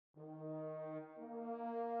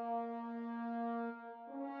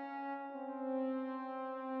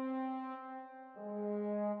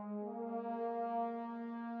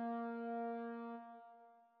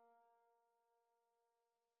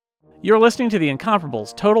You're listening to the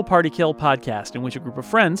Incomparables Total Party Kill podcast, in which a group of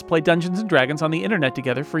friends play Dungeons and Dragons on the internet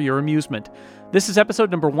together for your amusement. This is episode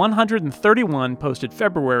number 131, posted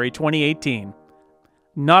February 2018.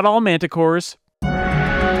 Not all Manticores.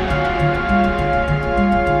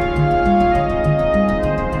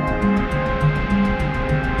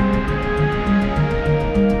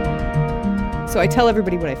 So I tell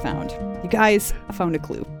everybody what I found. You guys, I found a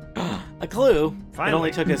clue. A clue? Finally. It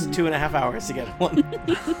only took us 2.5 hours to get one.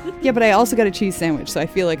 Yeah, but I also got a cheese sandwich, so I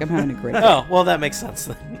feel like I'm having a great day. Oh, well, that makes sense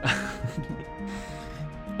then.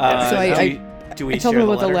 So I told them share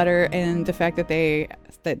about the letter and the fact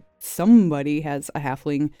that somebody has a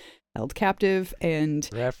halfling held captive, and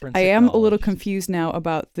Reference I am a little acknowledged. confused now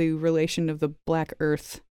about the relation of the Black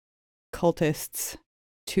Earth cultists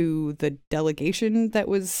to the delegation that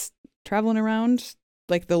was traveling around.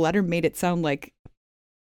 Like, the letter made it sound like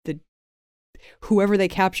whoever they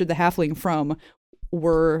captured the halfling from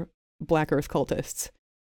were Black Earth cultists.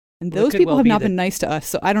 And Well, it those could people well have be not that- been nice to us,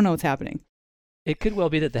 so I don't know what's happening. It could well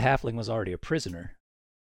be that the halfling was already a prisoner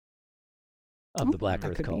of the Black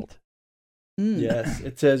that Earth could be. cult. Yes,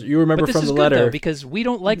 it says, you remember But this from is the good, letter. though, because we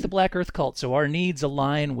don't like the Black Earth cult, so our needs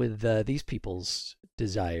align with these people's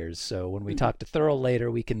desires. So when we talk to Thurl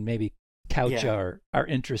later, we can maybe couch our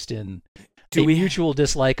interest in mutual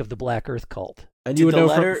dislike of the Black Earth cult. And you would Did the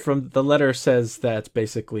know letter- from the letter says that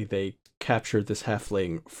basically they captured this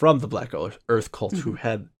halfling from the Black Earth cult who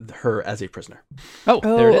had her as a prisoner. Oh,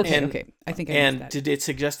 there it is. And- okay. I think I missed And that. did it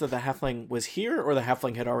suggest that the halfling was here, or the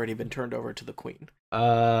halfling had already been turned over to the queen?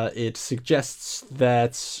 It suggests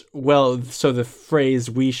that, well, so the phrase,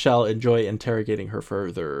 we shall enjoy interrogating her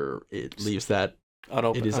further, it leaves that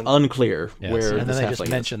it is unclear Yes, where and this then they halfling just is.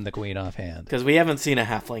 mentioned the queen offhand. Because we haven't seen a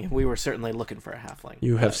halfling, and we were certainly looking for a halfling.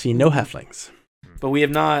 You have seen no halflings. But we have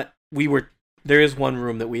not, there is one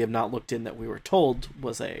room that we have not looked in that we were told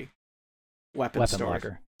was a weapon storage.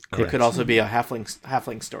 locker. It could also be a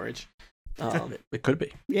halfling storage. It could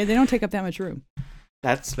be. Yeah, they don't take up that much room.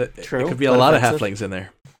 That's It true. could be a but lot of offensive. halflings in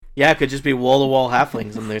there. Yeah, it could just be wall-to-wall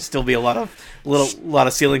halflings, and there'd still be a lot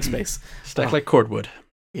of ceiling space. Stacked like cordwood.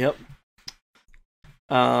 Yep.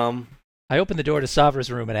 I opened the door to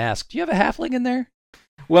Savra's room and asked, "Do you have a halfling in there?"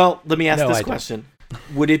 Well, let me ask No, this I don't. question: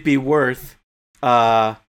 would it be worth?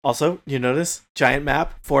 Also, you notice giant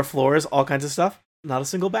map, 4 floors, all kinds of stuff. Not a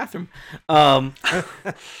single bathroom. What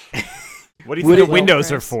do you Would think the it-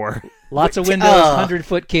 windows are for? Lots of windows,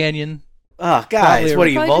 100-foot canyon. Guys, Probably what are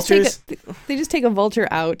you, Probably vultures? they just take a vulture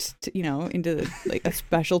out, to, into like a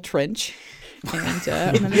special trench. And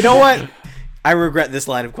then You know what? I regret this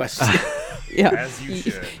line of questioning. Yeah, As you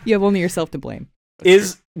should. You have only yourself to blame.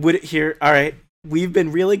 Would it here? All right, we've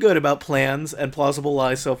been really good about plans and plausible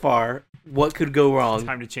lies so far. What could go wrong?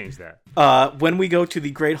 Time to change that. When we go to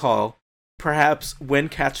the Great Hall, perhaps when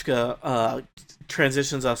Kachka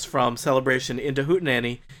transitions us from Celebration into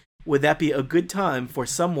Hootenanny, would that be a good time for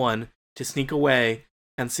someone to sneak away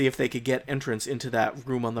and see if they could get entrance into that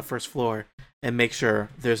room on the first floor and make sure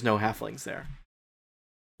there's no halflings there?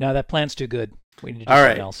 No, that plan's too good. We need to do All something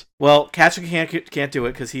right. else. Well, Kachka can't do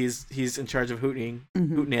it because he's in charge of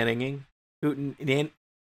hootenanning.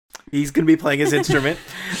 He's going to be playing his instrument.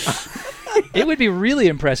 It would be really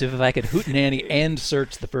impressive if I could hootenanny and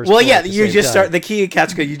search the first Well, floor yeah, at the you same just time. start the key in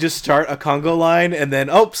Kachka. You just start a Congo line, and then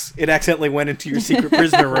oops, it accidentally went into your secret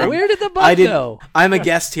prisoner room. Where did the buck go? I'm a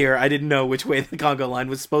guest here. I didn't know which way the Congo line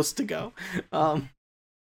was supposed to go. Yeah,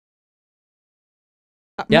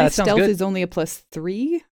 My that sounds stealth good. is only a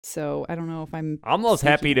 +3, so I don't know if I'm. I'm almost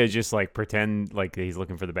happy to just like pretend like he's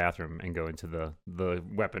looking for the bathroom and go into the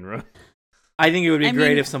weapon room. I think it would be I great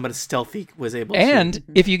mean- if somebody stealthy was able to. And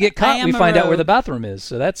if you get I caught, am we a find out where rogue. the bathroom is.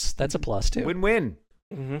 So that's a plus too. Win-win.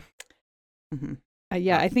 Mhm.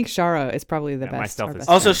 Yeah, I think Shara is probably the Yeah, my best. stealth our is- best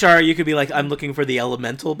Also, friend. Shara, you could be like, I'm looking for the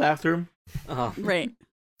elemental bathroom. Right.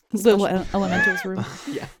 Little elementals room.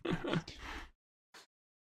 Yeah.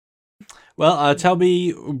 Well, tell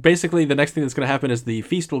me, basically the next thing that's going to happen is the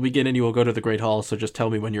feast will begin and you will go to the Great Hall, so just tell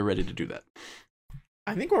me when you're ready to do that.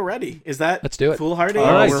 I think we're ready. Is that Let's do it. foolhardy?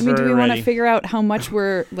 All right. we're I mean, do we very want to ready. figure out how much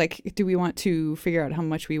we're like? Do we want to figure out how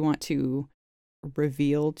much we want to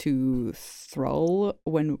reveal to Thrall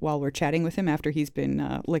while we're chatting with him after he's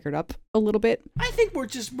been liquored up a little bit? I think we're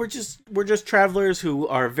just travelers who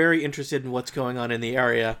are very interested in what's going on in the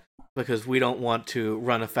area because we don't want to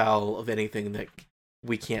run afoul of anything that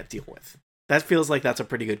we can't deal with. That feels like that's a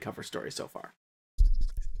pretty good cover story so far.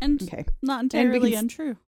 And Okay. not And we entirely can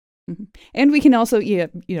untrue. And we can also,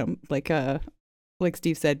 like like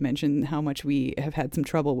Steve said, mention how much we have had some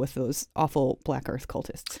trouble with those awful Black Earth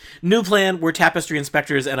cultists. New plan, we're tapestry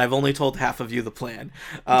inspectors, and I've only told half of you the plan.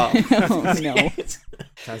 Oh, no.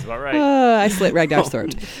 Sounds about right. I slit Ragnar's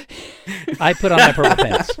throat. I put on my purple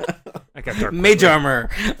pants. I got dark Mage quickly. armor.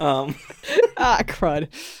 Crud.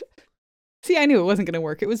 See, I knew it wasn't going to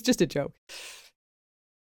work. It was just a joke.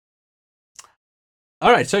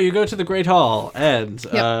 All right, so you go to the Great Hall, and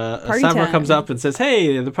Party Samra time. comes up and says,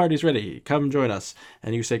 "Hey, the party's ready. Come join us."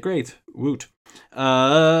 And you say, "Great, woot."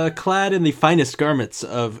 Clad in the finest garments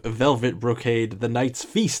of velvet brocade, the knights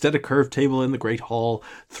feast at a curved table in the Great Hall.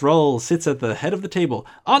 Thrall sits at the head of the table.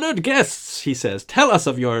 "Honored guests," he says, "tell us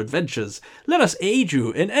of your adventures. Let us aid you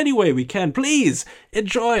in any way we can. Please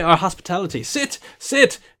enjoy our hospitality. Sit,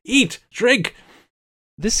 eat, drink."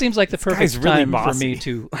 This seems like the perfect guy's really time for bossy. me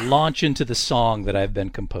to launch into the song that I've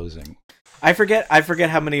been composing. I forget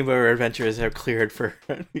how many of our adventures are cleared for,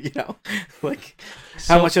 like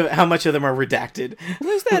So- how much of them are redacted.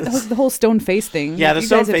 Well, there's the whole stone face thing. Yeah, the You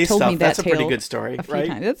stone guys have face told me stuff. that That's a pretty tale good story, a few right?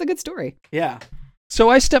 times. That's a good story. Yeah.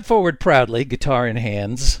 So I step forward proudly, guitar in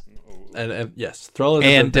hands. And yes, Thrall is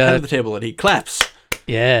And, at the head of the table, and he claps.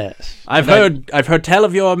 Yes. I've heard tell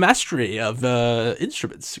of your mastery of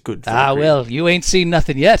instruments. Good. Thorgrim. Well, you ain't seen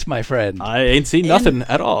nothing yet, my friend. I ain't seen nothing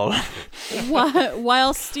at all.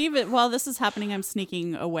 While this is happening, I'm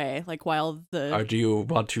sneaking away. Like while Or do you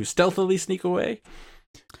want to stealthily sneak away?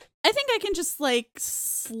 I think I can just like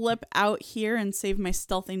slip out here and save my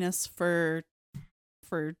stealthiness for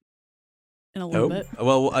in a little bit.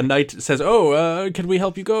 Well, a knight says, can we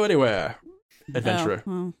help you go anywhere, adventurer?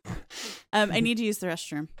 Oh, well. I need to use the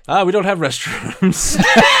restroom. We don't have restrooms.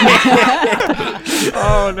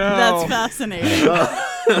 Oh, no. That's fascinating.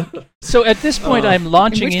 So at this point, I'm In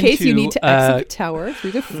launching which into. case, you need to exit the tower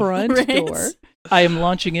through the front Right. door. I am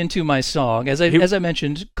launching into my song, as I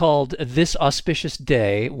mentioned, called "This Auspicious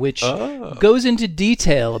Day," which goes into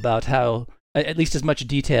detail about how, at least as much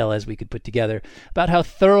detail as we could put together, about how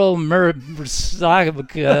This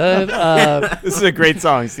is a great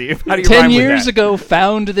song, Steve. How do you 10 rhyme with years that? ago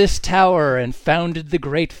found this tower and founded the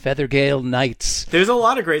great Feathergale Knights. There's a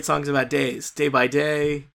lot of great songs about days, day by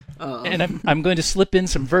day. And I'm going to slip in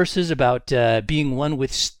some verses about being one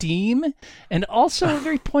with steam, and also a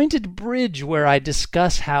very pointed bridge where I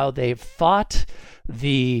discuss how they fought back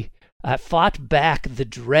the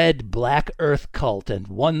dread Black Earth cult and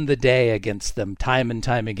won the day against them time and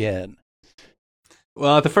time again.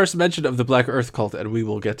 Well, at the first mention of the Black Earth cult, and we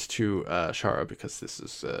will get to Shara, because this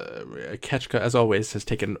is Ketchka, as always, has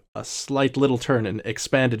taken a slight little turn and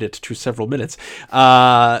expanded it to several minutes.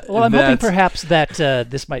 Well, I'm hoping perhaps that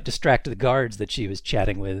this might distract the guards that she was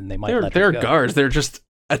chatting with, and they might let her They're go. guards. They're just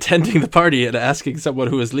attending the party and asking someone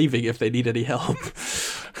who is leaving if they need any help.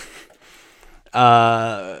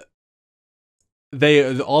 All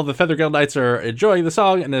the Feathergale Knights are enjoying the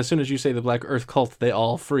song, and as soon as you say the Black Earth cult, they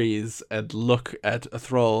all freeze and look at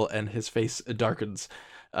Thrall, and his face darkens.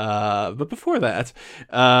 But before that,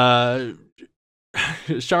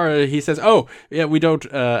 Shara, he says, we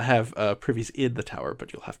don't have privies in the tower,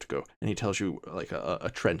 but you'll have to go. And he tells you like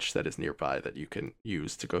a trench that is nearby that you can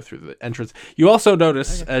use to go through the entrance. You also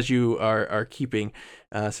notice, as you are keeping,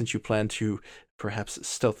 since you plan to perhaps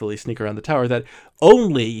stealthily sneak around the tower, that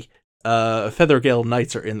only Feathergale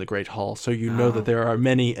Knights are in the Great Hall, so you know that there are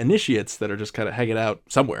many initiates that are just kind of hanging out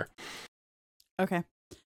somewhere. Okay.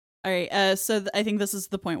 All right. So I think this is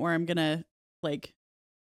the point where I'm gonna like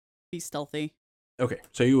be stealthy. Okay,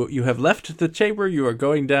 so you have left the chamber, you are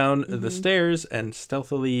going down the stairs and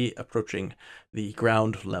stealthily approaching the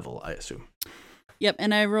ground level, I assume. Yep.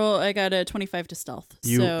 And I got a 25 to stealth.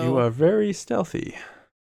 You are very stealthy,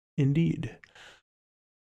 indeed.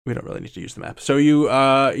 We don't really need to use the map. So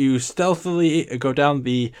you stealthily go down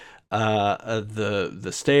the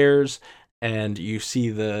stairs, and you see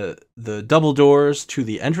the double doors to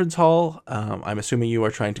the entrance hall. I'm assuming you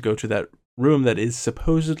are trying to go to that room that is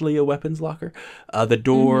supposedly a weapons locker. The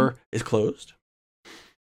door is closed.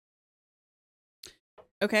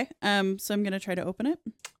 Okay. So I'm gonna try to open it.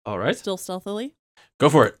 All right, Still stealthily. go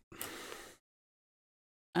for it.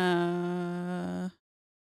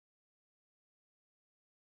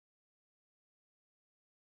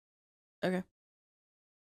 Okay.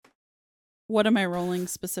 What am I rolling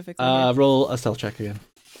specifically? Roll a stealth check again.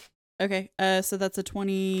 Okay. So that's a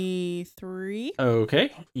 23.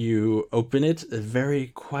 Okay, you open it very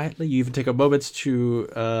quietly. You even take a moment to,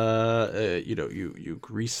 you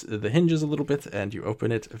grease the hinges a little bit, and you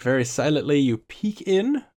open it very silently. You peek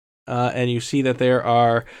in. and you see that there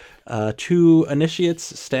are 2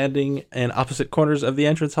 initiates standing in opposite corners of the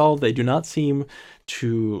entrance hall. They do not seem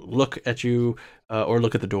to look at you or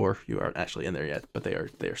look at the door. You aren't actually in there yet, but they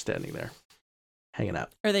are standing there, hanging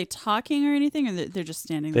out. Are they talking or anything, or they're just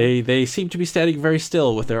standing there? They seem to be standing very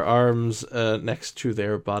still with their arms next to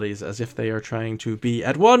their bodies, as if they are trying to be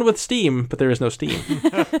at one with steam, but there is no steam.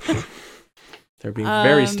 They're being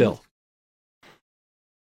very still.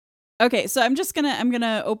 Okay, so I'm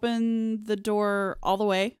gonna open the door all the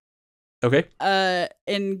way. Okay.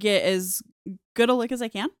 And get as good a look as I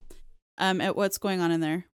can at what's going on in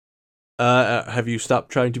there. Have you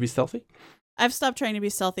stopped trying to be stealthy? I've stopped trying to be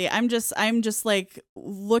stealthy. I'm just like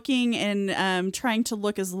looking and trying to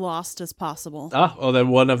look as lost as possible. Then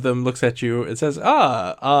one of them looks at you and says,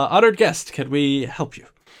 honored guest, can we help you?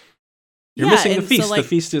 You're missing the feast. So, the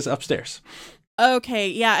feast is upstairs. Okay,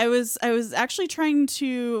 yeah, I was actually trying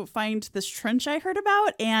to find this trench I heard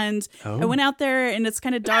about, and I went out there, and it's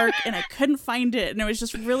kind of dark, and I couldn't find it, and I was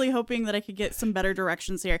just really hoping that I could get some better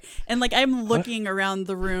directions here. And like I'm looking around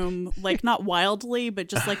the room, like not wildly, but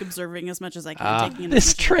just like observing as much as I can. Taking in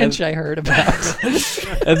this trench I heard about.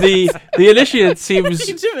 And the initiate seems.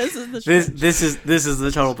 This is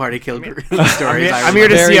the total party kill story. I'm here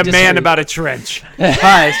to see a man about a trench.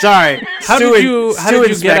 Hi, sorry. How did you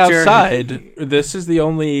get outside? This is the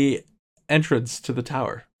only entrance to the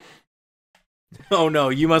tower. Oh no,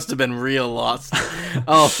 you must have been real lost.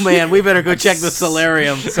 Oh man, we better go check the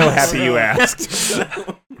solarium. So happy you asked.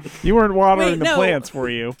 You weren't watering the plants, were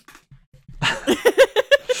you?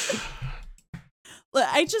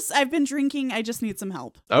 I've been drinking. I just need some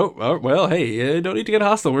help. Oh well, hey, you don't need to get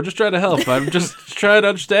hostile. We're just trying to help. I'm just trying to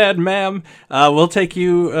understand, ma'am. We'll take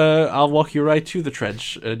you. I'll walk you right to the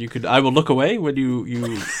trench, and I will look away when you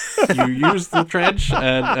use the trench.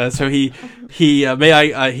 And so he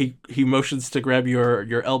motions to grab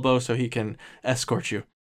your elbow so he can escort you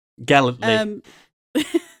gallantly.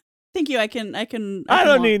 Thank you. I can I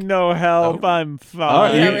don't need no help. I'm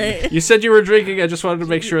fine. Right. You said you were drinking. I just wanted to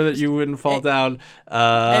make sure that you wouldn't fall down.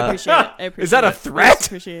 I appreciate it. Is that a threat? I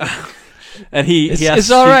appreciate it. And it's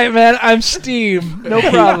all right, man. I'm steam. No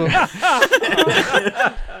problem.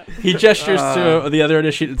 He gestures to the other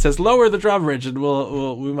initiate and says, "Lower the drawbridge, and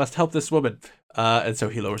we must help this woman." And so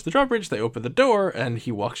he lowers the drawbridge. They open the door, and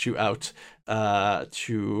he walks you out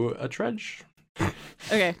to a trench.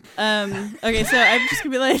 Okay. So I'm just gonna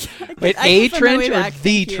be like, wait, a trench or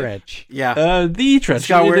the trench? Yeah. The trench.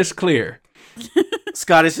 Scott, it is clear.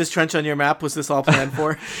 Scott, is this trench on your map? Was this all planned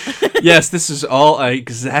for? Yes, this is all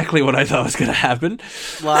exactly what I thought was going to happen.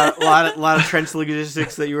 lot of trench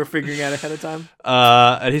logistics that you were figuring out ahead of time.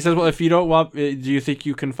 And he says, "Well, if you don't want, do you think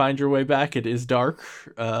you can find your way back? It is dark.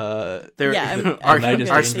 Our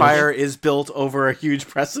spire is built over a huge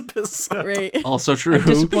precipice. Right. Also true. I'm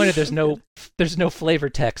disappointed. There's no flavor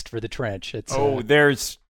text for the trench. It's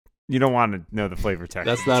you don't want to know the flavor text.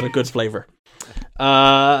 That's not a good flavor.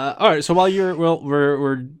 All right. So while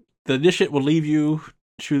the initiate will leave you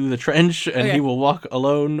to the trench, and he will walk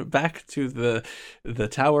alone back to the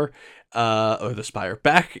tower, or the spire.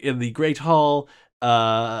 Back in the great hall,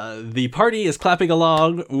 the party is clapping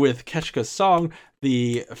along with Ketchka's song.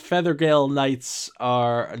 The Feathergale knights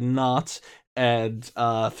are not, and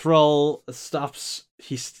Thrall stops.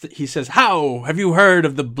 He says, "How have you heard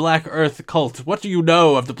of the Black Earth cult? What do you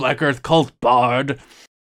know of the Black Earth cult, Bard?"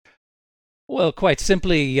 Well, quite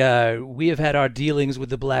simply, we have had our dealings with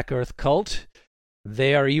the Black Earth cult.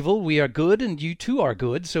 They are evil, we are good, and you too are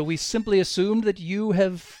good, so we simply assumed that you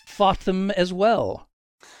have fought them as well.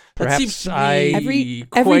 Perhaps every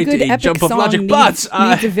good epic jump of song logic, needs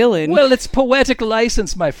a villain. Well, it's poetic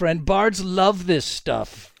license, my friend. Bards love this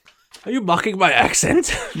stuff. Are you mocking my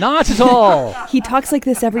accent? Not at all. He talks like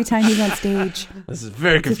this every time he's on stage. This is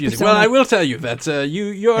very confusing. Well, I will tell you that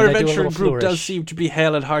your adventuring group does seem to be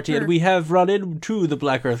hale and hearty, and we have run into the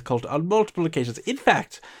Black Earth cult on multiple occasions. In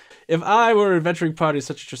fact, if I were an adventuring party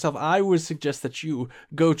such as yourself, I would suggest that you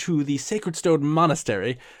go to the Sacred Stone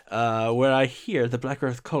Monastery, where I hear the Black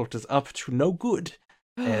Earth cult is up to no good.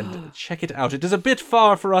 And check it out. It is a bit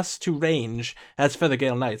far for us to range as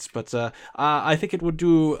Feathergale Knights, but I think it would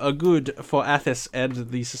do a good for Athos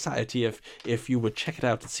and the society if you would check it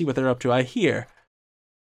out and see what they're up to. I hear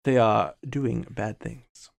they are doing bad things.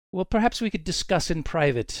 Well, perhaps we could discuss in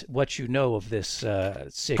private what you know of this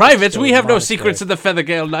private? We have no secrets in the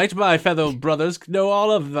Feathergale Knight. My fellow brothers know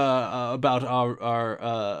all of about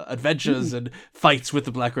our adventures and fights with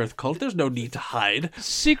the Black Earth cult. There's no need to hide.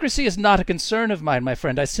 Secrecy is not a concern of mine, my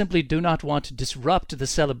friend. I simply do not want to disrupt the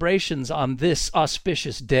celebrations on this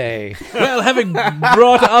auspicious day. Well, having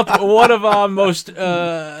brought up one of our most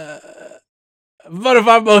one of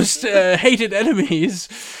our most hated enemies,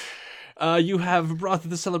 you have brought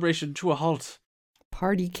the celebration to a halt.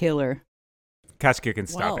 Party killer. Kachka can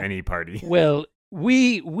stop Wow. any party. Well,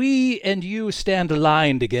 we and you stand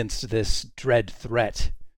aligned against this dread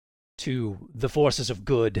threat to the forces of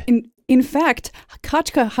good. In fact,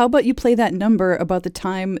 Kachka, how about you play that number about the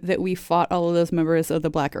time that we fought all of those members of the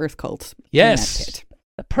Black Earth cult? in that Yes. pit?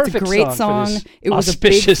 A perfect It's a great song. song. For this It was a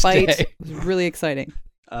big auspicious fight. day. It was really exciting.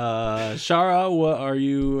 Shara, what are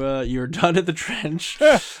you? You're done at the trench.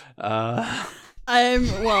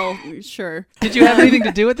 Sure. Did you have anything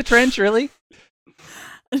to do with the trench, really?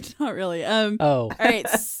 Not really. Oh. All right.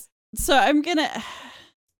 So I'm gonna.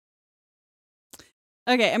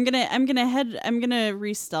 Okay, I'm gonna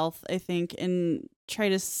re-stealth, I think, and try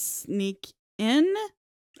to sneak in.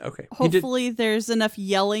 Okay. Hopefully, there's enough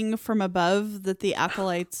yelling from above that the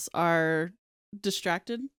acolytes are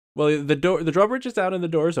distracted. Well, the drawbridge is down and the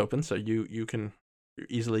door is open, so you can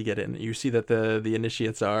easily get in. You see that the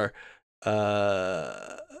initiates are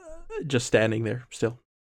just standing there still.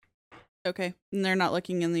 Okay, and they're not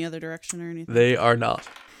looking in the other direction or anything. They are not.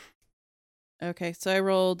 Okay, so I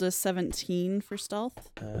rolled a 17 for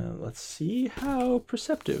stealth. Let's see how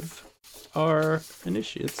perceptive our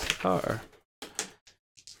initiates are.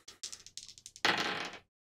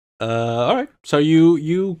 All right. So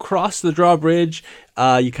you cross the drawbridge.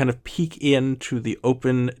 You kind of peek into the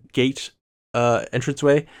open gate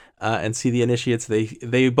entranceway and see the initiates.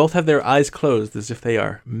 They both have their eyes closed as if they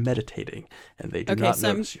are meditating, and they do not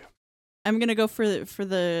notice you. I'm gonna go for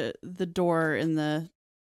the door in the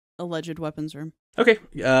alleged weapons room. Okay.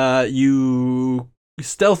 You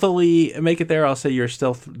stealthily make it there. I'll say your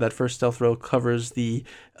that first stealth roll covers the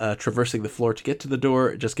traversing the floor to get to the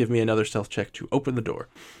door. Just give me another stealth check to open the door.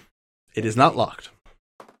 It is not locked.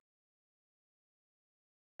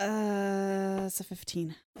 It's a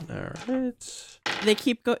 15. All right. They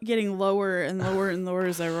keep getting lower and lower and lower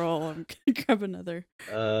as I roll. I'm gonna grab another.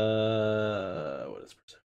 What is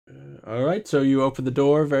all right, so you open the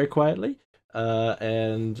door very quietly.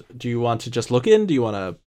 And do you want to just look in? Do you want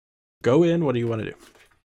to go in? What do you want to do?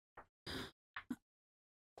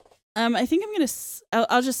 I think I'm gonna.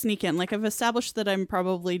 I'll just sneak in. Like I've established that I'm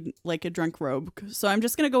probably like a drunk rogue, so I'm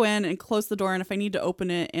just gonna go in and close the door. And if I need to open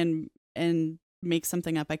it and make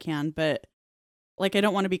something up, I can. But like I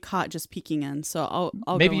don't want to be caught just peeking in. So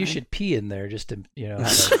I'll Maybe go you in. should pee in there just to have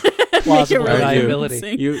a plausible really liability.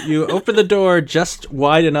 convincing. You open the door just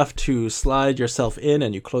wide enough to slide yourself in,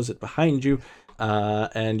 and you close it behind you.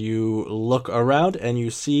 And you look around and you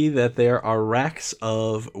see that there are racks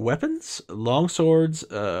of weapons, long swords,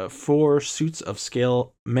 4 suits of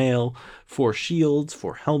scale mail, 4 shields,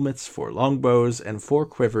 4 helmets, 4 longbows, and 4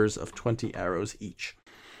 quivers of 20 arrows each.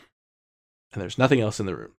 And there's nothing else in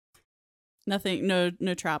the room. Nothing. No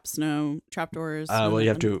traps. No trapdoors. Well, you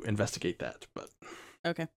have to investigate that, but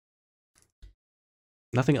Okay.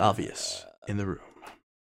 nothing obvious in the room.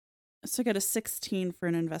 So I got a 16 for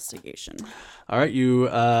an investigation. All right, you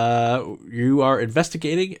are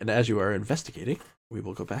investigating, and as you are investigating, we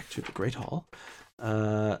will go back to the Great Hall.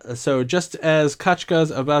 So just as Kachka's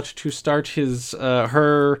about to start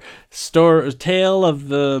her tale of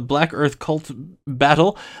the Black Earth cult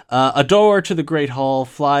battle, a door to the Great Hall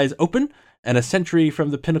flies open, and a sentry from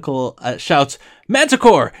the pinnacle shouts,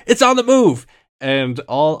 "Manticore, it's on the move!" And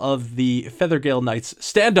all of the Feathergale knights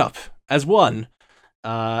stand up as one.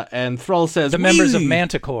 And Thrall says, The members of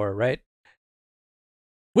Manticore, right?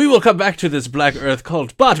 "We will come back to this Black Earth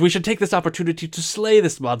cult, but we should take this opportunity to slay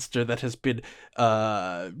this monster that has been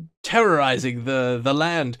terrorizing the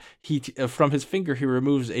land." From his finger, he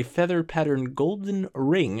removes a feather-patterned golden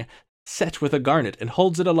ring set with a garnet and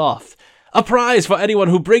holds it aloft. "A prize for anyone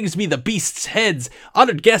who brings me the beast's heads.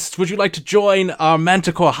 Honored guests, would you like to join our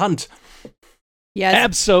Manticore hunt?" Yes.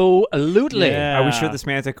 Absolutely. Yeah. Are we sure this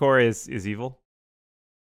Manticore is evil?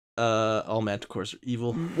 All Manticores are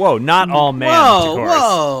evil. Whoa, not all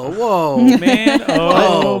Manticores. Whoa. Man,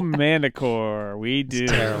 Whoa. Manticore. We do.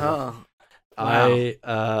 Oh.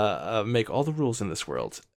 I make all the rules in this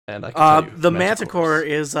world, and I can tell you, The Manticore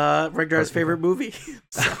is Regdar's favorite movie.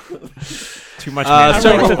 Too much I,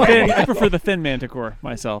 Manticore. I prefer the thin Manticore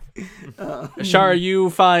myself. Shara,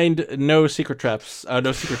 you find no secret traps,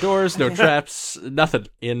 no secret doors, no traps, nothing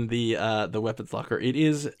in the weapons locker. It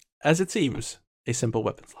is, as it seems, a simple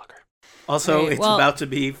weapons locker. Also, Right, it's well- about to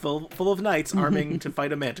be full of knights arming to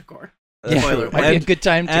fight a Manticore. Yeah, Spoiler. might be a good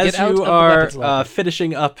time to As get out you of the are weapons locker.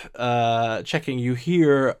 finishing up checking, you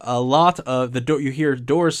hear a lot of the door. You hear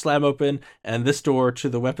doors slam open, and this door to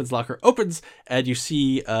the weapons locker opens, and you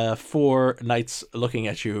see 4 knights looking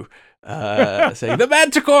at you, saying, "The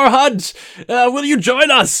Manticore hunt! Will you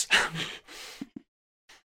join us?"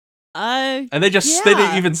 And they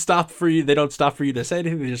didn't even stop for you. They don't stop for you to say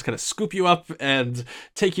anything. They just kind of scoop you up and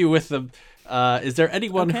take you with them. Is there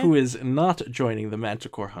anyone who is not joining the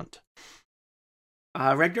Manticore hunt?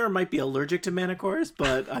 Ragnar might be allergic to manticores,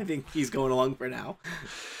 but I think he's going along for now.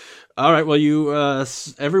 All right. Well, you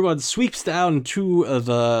everyone sweeps down to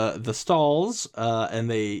the stalls, and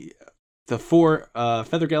the 4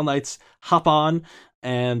 Feathergale Knights hop on.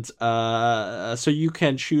 And so you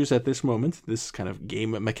can choose at this moment, this is kind of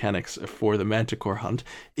game mechanics for the Manticore hunt.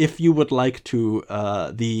 If you would like to,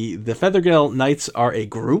 the Feathergale Knights are a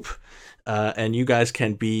group, and you guys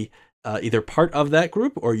can be either part of that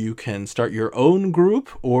group, or you can start your own group,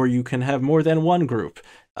 or you can have more than one group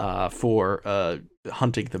for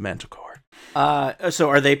hunting the Manticore. So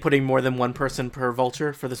are they putting more than one person per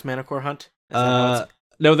vulture for this Manticore hunt? Is that how it's...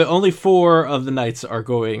 No, the only 4 of the knights are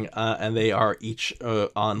going, and they are each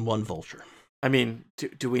on one vulture. I mean,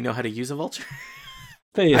 do we know how to use a vulture?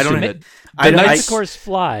 They assume it. Manticores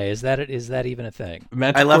fly. Is that even a thing?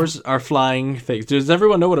 Manticores are flying things. Does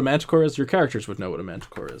everyone know what a Manticore is? Your characters would know what a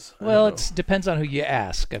Manticore is. Well, it depends on who you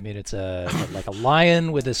ask. I mean, it's like a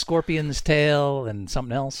lion with a scorpion's tail and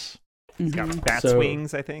something else. It's got bat's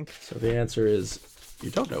wings, I think. So the answer is... You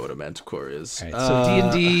don't know what a Manticore is. Right,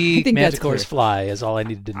 so D&D Manticores fly is all I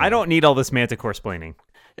needed to know. I don't need all this Manticore splaining.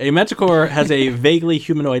 A Manticore has a vaguely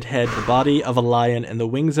humanoid head, the body of a lion, and the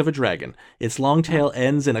wings of a dragon. Its long tail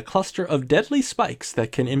ends in a cluster of deadly spikes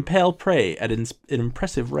that can impale prey at an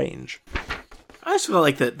impressive range. I just felt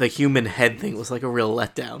like the human head thing was like a real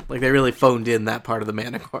letdown. Like they really phoned in that part of the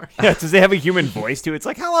Manticore. Yeah, does they have a human voice too? It's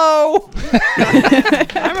like, hello,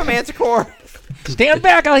 I'm a Manticore. Stand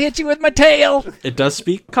back, I'll hit you with my tail. It does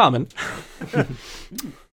speak common. I'm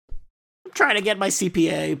trying to get my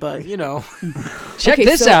CPA, but, you know. Check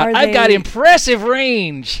this out. I've got impressive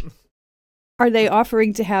range. Are they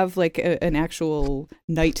offering to have, like, an actual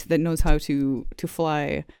knight that knows how to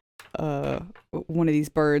fly one of these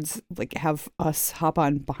birds, like, have us hop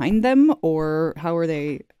on behind them? Or how are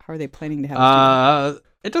they planning to have us do that?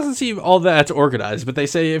 It doesn't seem all that organized, but they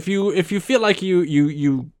say if you feel like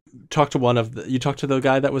you talk to the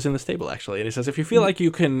guy that was in the stable, actually, and he says if you feel like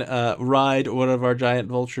you can ride one of our giant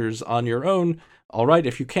vultures on your own, all right.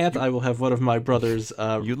 If you can't, I will have one of my brothers.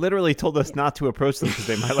 You literally told us not to approach them because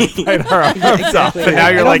they might like bite our arms off, and now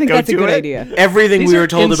you're like, go do it. Idea. Everything we were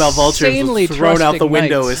told about vultures was thrown out the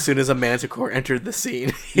window as soon as a Manticore entered the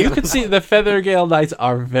scene. You can see the Feathergale Knights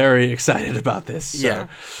are very excited about this. So. Yeah.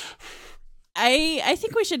 I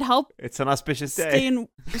think we should help. It's an auspicious day.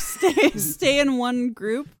 Stay in one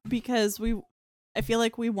group because I feel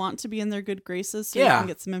like we want to be in their good graces so we can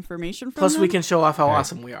get some information from Plus, them. we can show off how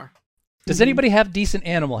awesome we are. Does anybody have decent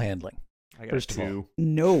animal handling? I got 2.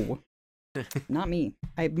 No. Not me.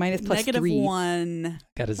 I minus plus Negative 3. -1.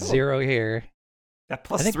 Got a 0 here. That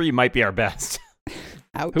plus 3 might be our best.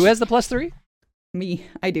 Ouch. Who has the plus 3? Me.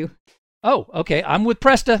 I do. Oh, okay. I'm with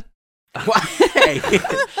Presta. Hey.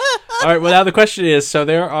 All right. Well, now the question is: so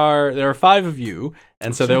there are 5 of you,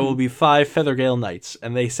 and so there will be 5 Feathergale Knights,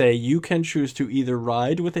 and they say you can choose to either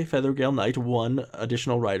ride with a Feathergale Knight, 1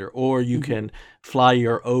 additional rider, or you can fly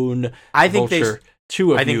your own. I think vulture.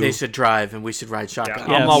 I think they should drive, and we should ride shotgun.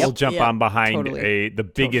 Yeah, will jump on behind the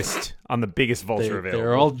biggest vulture available.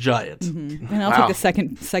 They're all giant, and I'll take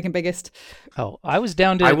the second biggest. Oh, I was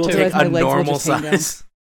down to. I will take a normal just hang down. size.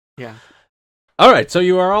 Yeah. All right, so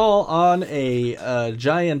you are all on a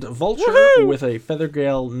giant vulture with a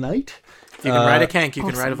Feathergale Knight. If you can ride a Kank, you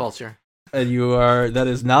can ride a vulture. And that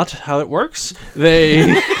is not how it works. They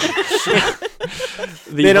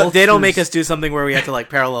don't make us do something where we have to like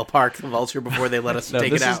parallel park the vulture before they let us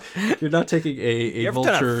take it out. You're not taking a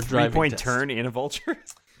vulture driving 3-point test. turn in a vulture.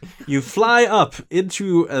 You fly up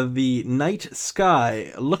into the night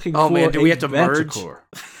sky looking for man, do we have to Manticore.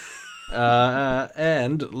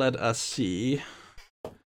 And let us see.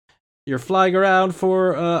 You're flying around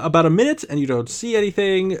for about a minute, and you don't see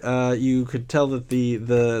anything. You could tell that the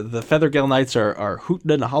Feathergale Knights are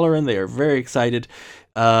hooting and hollering. They are very excited,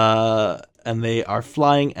 and they are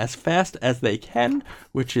flying as fast as they can,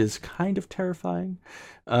 which is kind of terrifying.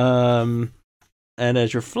 And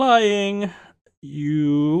as you're flying,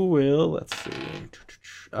 you will. Let's see.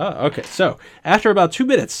 Okay, so after about 2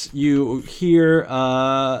 minutes, you hear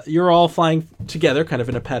you're all flying together, kind of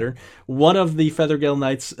in a pattern. One of the Feathergale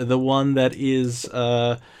Knights, the one that is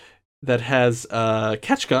that has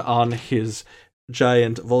Ketchka on his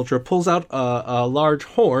giant vulture, pulls out a large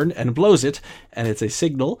horn and blows it, and it's a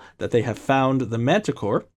signal that they have found the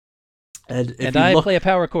Manticore. And I play a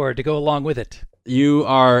power chord to go along with it. You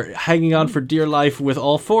are hanging on for dear life with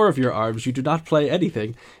all 4 of your arms. You do not play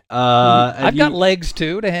anything. I've got legs,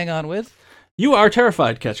 too, to hang on with. You are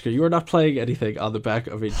terrified, Ketchka. You are not playing anything on the back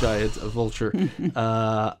of a giant vulture.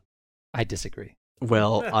 I disagree.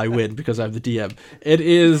 Well, I win because I'm the DM. It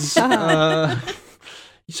is...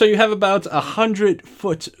 so you have about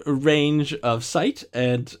 100-foot range of sight,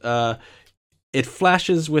 and it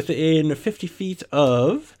flashes within 50 feet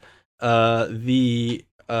of the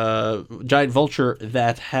giant vulture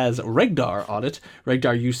that has Regdar on it.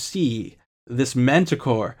 Regdar, you see this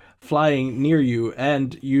manticore flying near you,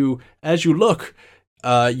 and as you look,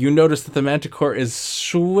 you notice that the manticore is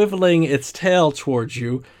swiveling its tail towards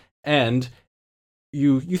you, and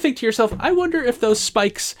you think to yourself, I wonder if those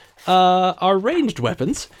spikes are ranged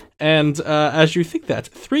weapons. And as you think that,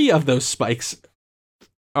 3 of those spikes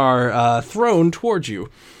are thrown towards you.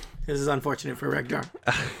 This is unfortunate for Regdar.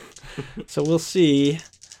 So we'll see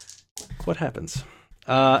what happens.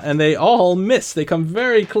 And they all miss. They come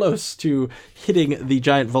very close to hitting the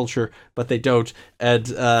giant vulture, but they don't. And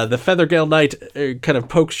the Feathergale Knight kind of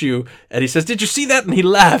pokes you, and he says, "Did you see that?" And he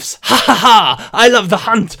laughs. "Ha ha ha! I love the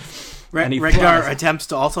hunt!" And Regdar attempts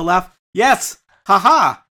to also laugh. Yes! Ha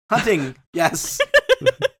ha! Hunting! Yes!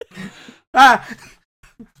 Ah!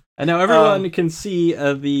 And now everyone can see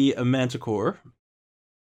the Manticore.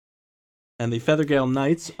 And the Feathergale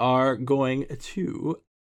Knights are going to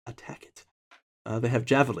attack it. They have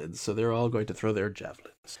javelins, so they're all going to throw their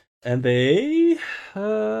javelins. And they...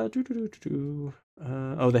 they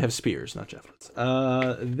have spears, not javelins.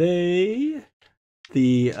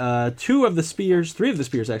 The 3 of the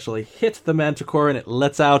spears actually hit the Manticore, and it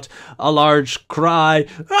lets out a large cry,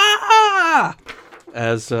 "Ah!"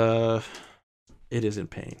 as it is in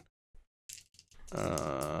pain.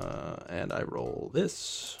 And I roll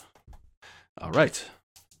this. All right.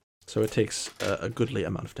 So it takes a goodly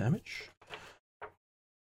amount of damage.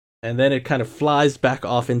 And then it kind of flies back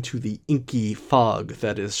off into the inky fog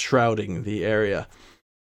that is shrouding the area.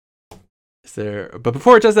 But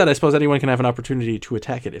before it does that, I suppose anyone can have an opportunity to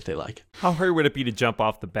attack it if they like. How hard would it be to jump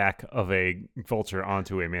off the back of a vulture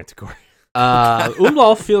onto a manticore?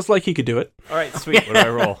 Umlal feels like he could do it. All right, sweet. What do I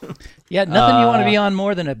roll? Yeah, nothing you want to be on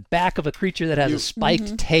more than a back of a creature that has a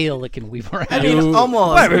spiked tail that can weave around. I mean,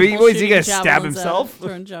 almost. What, is he going to Shooting stab javelins himself?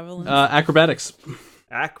 throwing javelins. Acrobatics.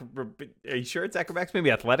 Are you sure it's acrobatics?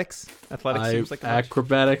 Maybe athletics? Athletics seems like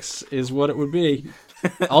acrobatics is what it would be.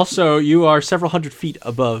 Also, you are several hundred feet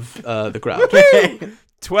above the ground.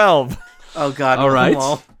 12. Oh, God. All right.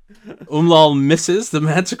 Umlal misses the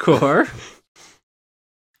manticore.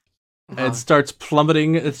 And starts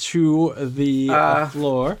plummeting to the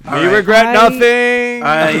floor. We regret nothing.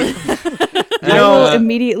 I will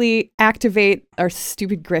immediately activate our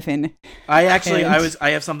stupid griffin. I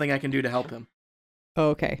have something I can do to help him.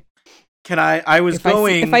 Oh, okay. Can I was if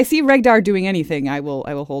going. If I see Regdar doing anything, I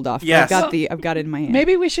will hold off. Yes. I've got it in my hand.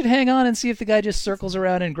 Maybe we should hang on and see if the guy just circles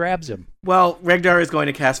around and grabs him. Well, Regdar is going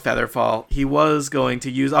to cast Featherfall. He was going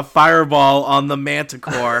to use a fireball on the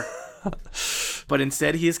manticore, but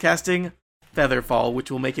instead he is casting Featherfall, which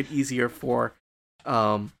will make it easier for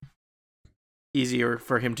him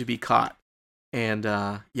to be caught. And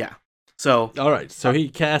yeah. So all right, so he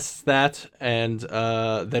casts that, and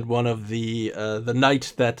then one of the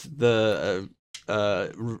knight that the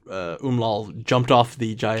Umlal jumped off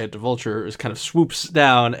the giant vulture is kind of swoops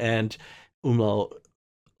down, and Umlal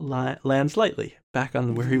lands lightly back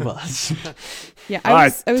on where he was. Yeah, I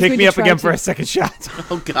was take me up again for a second shot.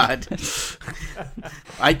 Oh God!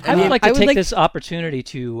 I would like to take this opportunity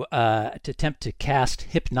to attempt to cast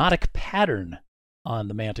Hypnotic Pattern on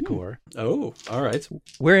the manticore. Oh, all right.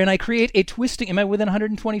 Wherein I create a twisting... Am I within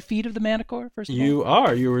 120 feet of the manticore, first of all? You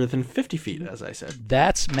are. You're within 50 feet, as I said.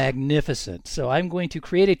 That's magnificent. So I'm going to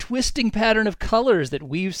create a twisting pattern of colors that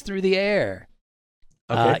weaves through the air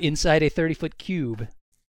inside a 30-foot cube.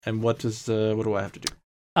 And what do I have to do?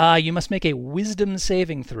 You must make a wisdom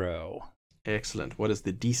saving throw. Excellent. What is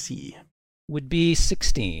the DC? Would be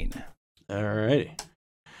 16. All righty.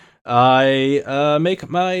 I make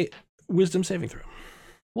my wisdom saving throw.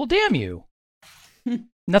 Well, damn you.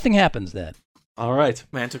 Nothing happens then. All right.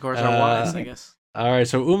 Manticores are wise, I guess. All right,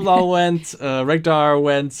 so Umlal went, Regdar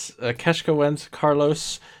went, Keshka went,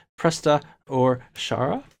 Carlos, Presta, or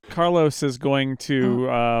Shara? Carlos is going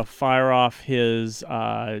to fire off his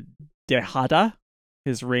Dehada,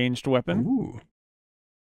 his ranged weapon. Ooh.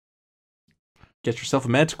 Get yourself a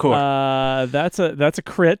manticore. That's a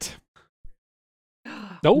crit.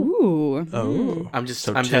 Oh. I'm just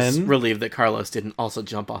 10? relieved that Carlos didn't also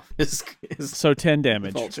jump off his so 10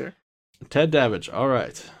 damage. Vulture. 10 damage. All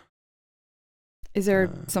right. Is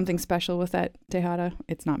there something special with that Tejada?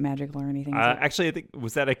 It's not magical or anything. Actually, I think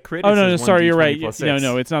was that a crit? Oh no, sorry, you're right.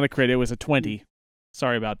 No, it's not a crit. It was a 20.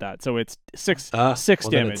 Sorry about that. So it's six Well,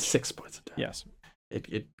 then damage. it's 6 points of damage. Yes.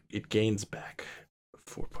 It gains back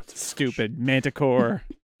 4 points of damage. Stupid Manticore.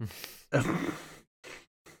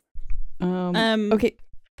 Okay.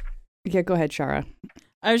 Yeah, go ahead, Shara.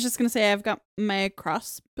 I was just gonna say I've got my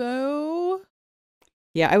crossbow.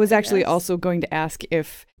 Yeah, I was actually Yes. also going to ask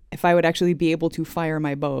if I would actually be able to fire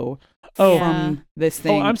my bow Oh, from this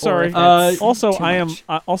thing. I'm or sorry. if that's Also, too I am much.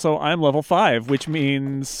 I'm level 5, which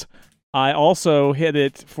means I also hit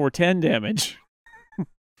it for 10 damage.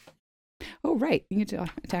 Oh, right. You get to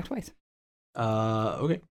attack twice.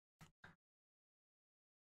 Okay.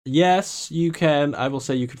 Yes, you can. I will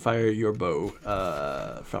say you can fire your bow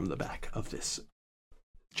from the back of this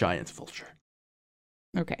giant vulture.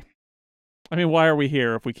 Okay. I mean, why are we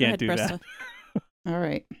here if we Go can't do ahead, that? Bresta. All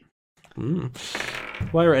right.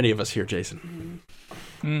 Why are any of us here, Jason?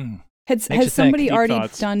 Has Makes you somebody think. already Deep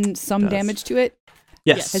thoughts. done some Does. damage to it?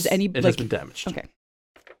 Yes. Has any it has like been damaged. Okay.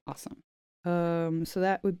 Awesome. So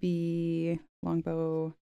that would be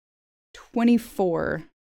longbow 24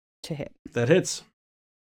 to hit. That hits.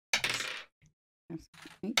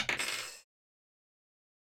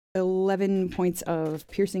 11 points of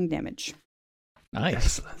piercing damage. Nice.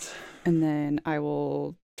 Excellent. And then I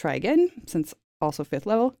will try again, since also 5th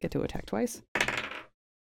level, get to attack twice.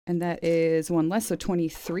 And that is one less, so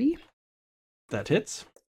 23. That hits.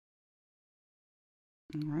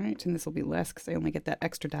 All right, and this will be less because I only get that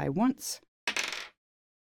extra die once.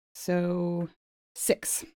 So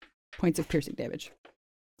 6 points of piercing damage.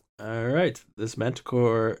 All right. This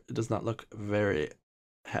manticore does not look very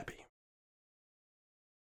happy.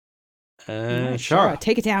 All right, Shara.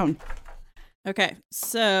 take it down. Okay,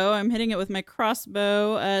 so I'm hitting it with my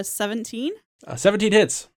crossbow. 17. 17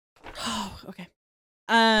 hits. Oh, okay.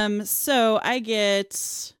 So I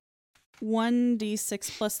get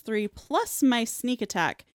 1d6 plus 3 plus my sneak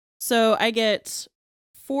attack. So I get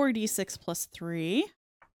 4d6 plus 3.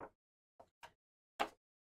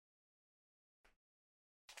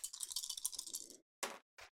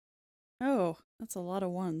 Oh, that's a lot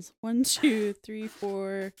of ones. 1, 2, 3,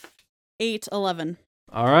 4, 8, 11.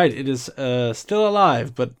 All right. It is still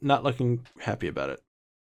alive, but not looking happy about it.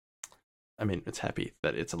 I mean, it's happy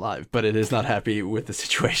that it's alive, but it is not happy with the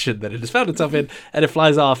situation that it has found itself in, and it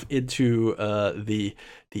flies off into the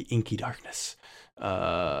inky darkness.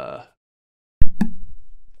 And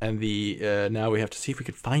now we have to see if we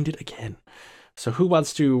can find it again. So who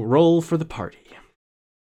wants to roll for the party?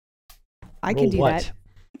 I can Roll do what? that.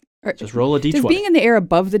 Or- Just roll a d20. Does being in the air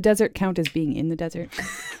above the desert count as being in the desert?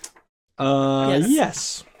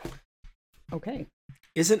 Yes. Okay.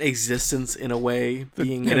 Isn't existence in a way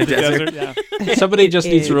being in In a the desert? yeah. Somebody just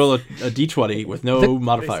needs to is- roll a d20 with no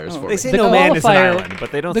modifiers for They it. say The no man is an qualifier- island,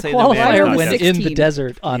 but they don't The say no man is qualifier an when island. in the 16.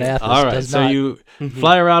 desert on Athos All right, does so not. you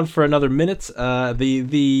fly around for another minute.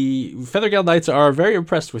 The Feathergale Knights are very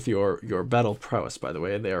impressed with your battle prowess, by the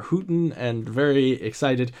way. They are hooting and very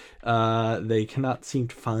excited. They cannot seem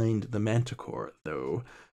to find the Manticore, though.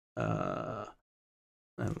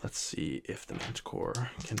 And let's see if the Manticore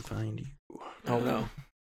can find you. Oh no.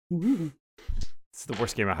 Ooh. It's the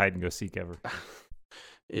worst game of hide and go seek ever.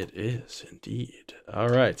 It is indeed. All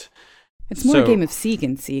right. It's more a So- game of seek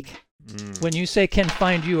and seek. When you say can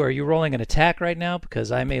find you, are you rolling an attack right now?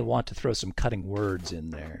 Because I may want to throw some cutting words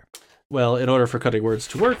in there. Well, in order for cutting words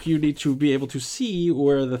to work, you need to be able to see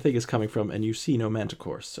where the thing is coming from, and you see no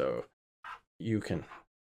Manticore, so you can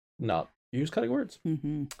not use cutting words.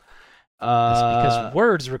 Mm-hmm. That's because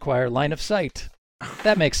words require line of sight.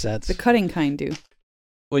 That makes sense. The cutting kind do.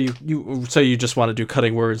 Well, you just want to do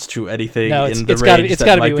cutting words to anything No, in it's the gotta- range it's that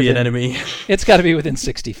gotta be might be an within- enemy. It's got to be within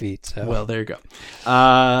 60 feet. So. Well, there you go.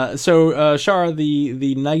 So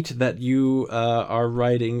the knight that you are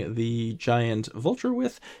riding the giant vulture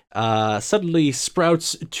with suddenly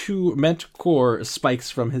sprouts 2 manticore spikes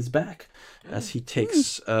from his back as he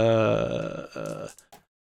takes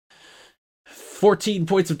 14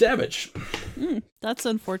 points of damage. That's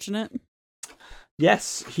unfortunate.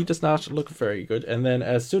 Yes, he does not look very good. And then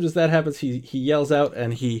as soon as that happens, he yells out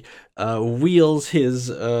and he wheels his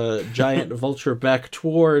giant vulture back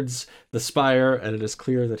towards the spire, and it is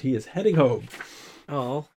clear that he is heading home.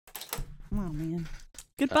 Oh. Oh, man.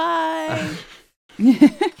 Goodbye.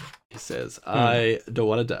 He says, I don't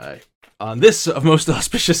want to die on this most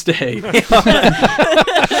auspicious day.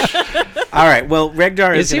 All right. Well,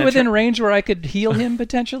 Regdar Is he gonna within range where I could heal him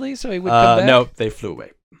potentially so he would come back? No, they flew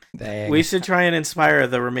away. Dang. We should try and inspire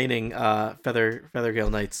the remaining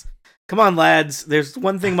Feathergale Knights. Come on, lads. There's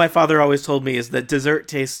one thing my father always told me is that dessert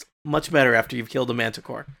tastes much better after you've killed a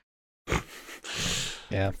manticore.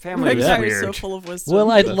 Yeah. Family Greg's is so weird. full of wisdom.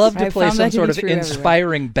 Well, I'd love to I've play found some that to sort be of true everywhere.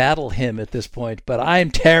 inspiring battle hymn at this point, but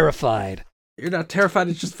I'm terrified. You're not terrified.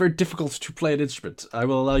 It's just very difficult to play an instrument. I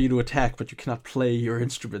will allow you to attack, but you cannot play your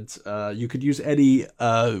instrument. You could use any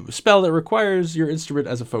spell that requires your instrument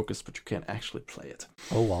as a focus, but you can't actually play it.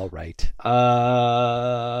 Oh, all right.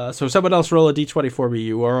 So someone else roll a d20 for me.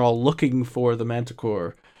 You are all looking for the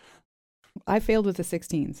Manticore. I failed with a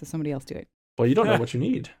 16, so somebody else do it. Well, you don't know what you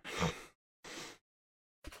need.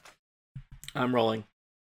 I'm rolling.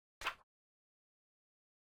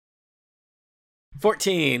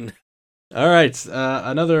 14. All right.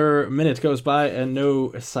 Another minute goes by and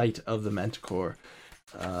no sight of the Manticore.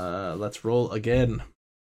 Let's roll again.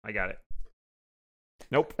 I got it.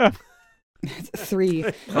 Nope. 3.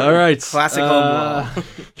 All right. Classic home rule.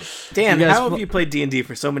 Dan, you guys how have you played D&D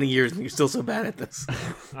for so many years and you're still so bad at this?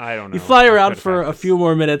 I don't know. You fly I around could've for had a this. few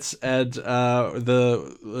more minutes, and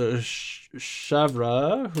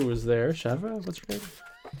Shavra, who is there? Shavra? What's her name?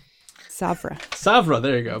 Savra. Savra,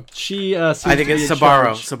 there you go. She seems I think to be it's in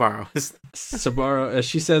Sabaro. charge. Sabaro. Sabaro.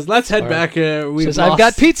 She says, "Let's head back. Says, I've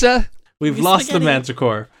got pizza. We've Me lost spaghetti. the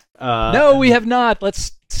Manticore." No, we have not.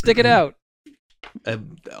 Let's stick it out.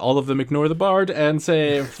 All of them ignore the bard and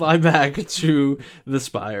say, "Fly back to the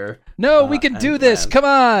spire." No, we can and do this. land. Come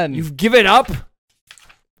on. You've given up?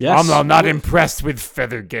 Yes. I'm not impressed with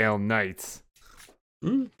Feathergale Knights.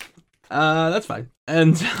 That's fine.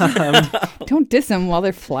 And Don't diss them while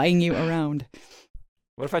they're flying you around.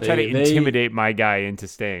 What if I try to They- intimidate my guy into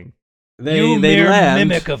staying? you they mere land.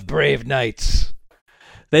 mimic of brave knights.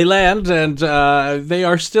 They land, and they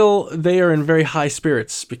are in very high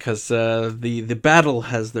spirits because the battle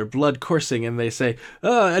has their blood coursing, and they say,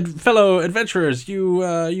 fellow adventurers, you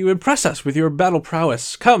impress us with your battle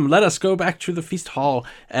prowess. Come, let us go back to the feast hall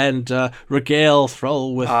and regale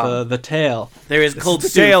Thrall with the tale." There is cold The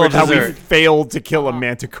stew tale for of how we dessert. failed to kill a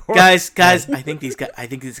manticore. Guys, I think these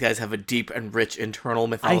guys have a deep and rich internal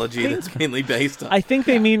mythology think- that's mainly based on. I think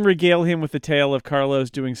they mean regale him with the tale of Carlos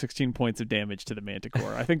doing 16 points of damage to the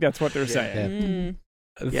Manticore. I think that's what they're saying.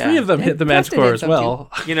 Yeah. 3 of them hit the Preston Manticore hit as some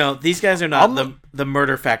well. You know, these guys are not the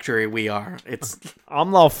murder factory we are. It's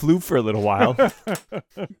Amlal flew for a little while.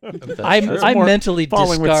 I more mentally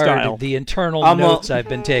following with style. discard the internal I'm notes I've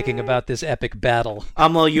been taking about this epic battle.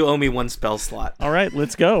 Amlo, you owe me 1 spell slot. All right,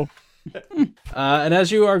 let's go. And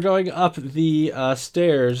as you are going up the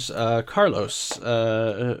stairs, Carlos,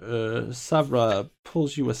 Savra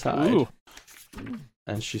pulls you aside, Ooh,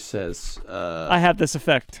 and she says, I have this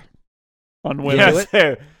effect on women.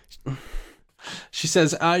 Yes. "She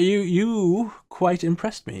says, you quite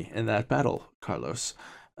impressed me in that battle, Carlos.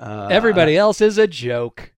 Everybody else is a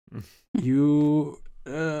joke. You."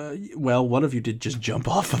 Well, one of you did just jump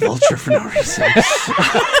off a vulture for no reason.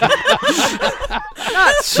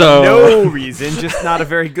 So No reason, just not a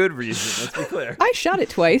very good reason. Let's be clear. I shot it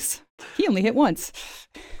twice. He only hit once.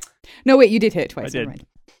 No, wait, you did hit it twice. I did. Never mind.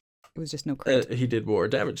 It was just no crit. he did more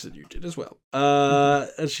damage than you did as well.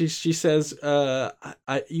 And she says,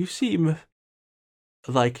 you seem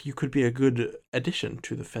like you could be a good addition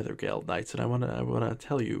to the Feathergale Knights, and I wanna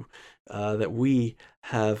tell you that we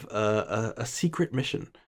have a secret mission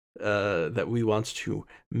that we want to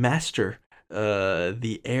master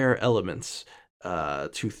the air elements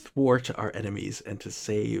to thwart our enemies and to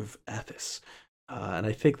save Athos. And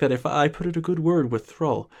I think that if I put in a good word with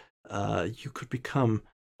Thrall, you could become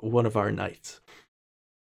one of our knights."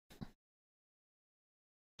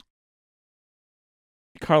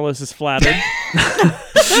 Carlos is flattered.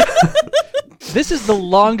 This is the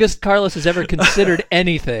longest Carlos has ever considered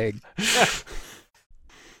anything.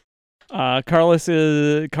 Carlos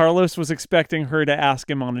was expecting her to ask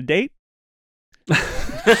him on a date.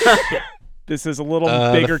 This is a little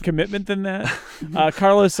bigger commitment than that.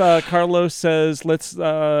 Carlos says, "Let's.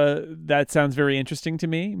 That sounds very interesting to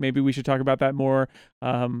me. Maybe we should talk about that more.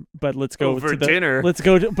 But let's go Over to the dinner. Let's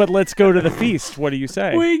go to the feast. What do you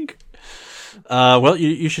say?" Wink. Well,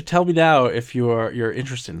 you should tell me now if you're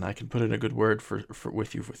interested, and I can put in a good word for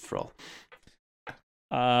with you with Thrall.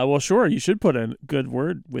 Well, sure. You should put a good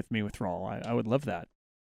word with me with Thrall. I would love that.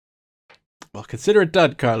 Well, consider it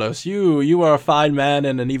done, Carlos. You are a fine man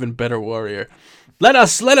and an even better warrior. Let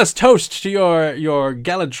us toast to your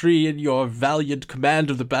gallantry and your valiant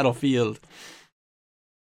command of the battlefield.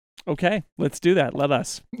 Okay, let's do that. Let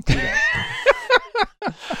us. Do that.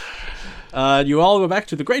 You all go back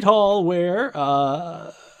to the Great Hall where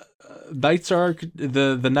knights are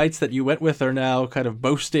the knights that you went with are now kind of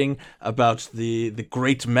boasting about the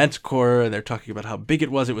great Manticore, and they're talking about how big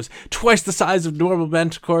it was. It was twice the size of normal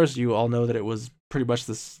Manticores. You all know that it was pretty much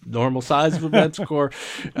the normal size of a manticore.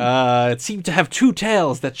 It seemed to have 2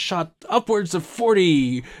 tails that shot upwards of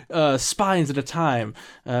 40 spines at a time.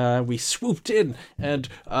 We swooped in, and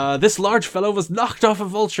this large fellow was knocked off a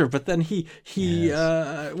vulture, but then we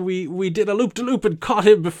did a loop-de-loop and caught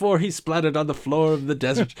him before he splattered on the floor of the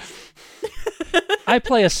desert. I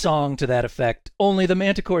play a song to that effect. Only the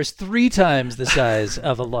manticore is 3 times the size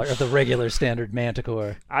of the regular standard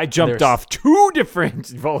manticore. I jumped off 2 different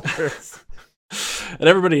vultures. And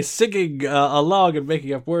everybody's singing along and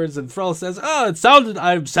making up words, and Thrall says,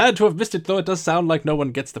 I'm sad to have missed it, though it does sound like no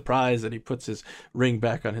one gets the prize, and he puts his ring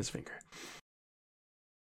back on his finger.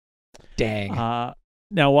 Dang.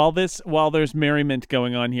 Now, while there's merriment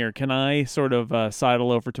going on here, can I sort of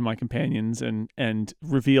sidle over to my companions and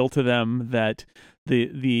reveal to them that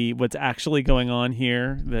the what's actually going on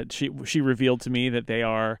here? That she revealed to me that they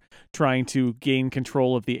are trying to gain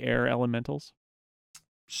control of the air elementals.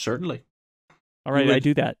 Certainly. All right, I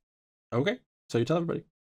do that. Okay, so you tell everybody.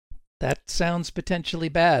 That sounds potentially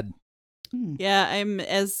bad. Yeah, I'm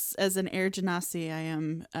as an air genasi, I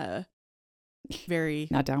am very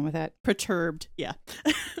Not down with that. perturbed. Yeah.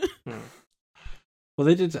 Well,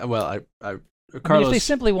 they did. Well, Carlos. I mean, if they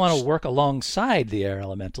simply want to work alongside the air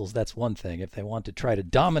elementals, that's one thing. If they want to try to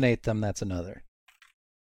dominate them, that's another.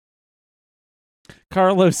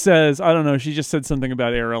 Carlos says, I don't know, she just said something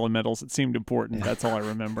about air elementals. It seemed important. That's all I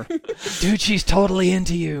remember. Dude, she's totally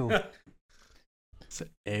into you. It's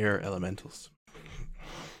air elementals.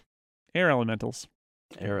 Air elementals.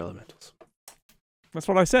 Air elementals. That's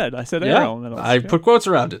what I said. I said air elementals. I put quotes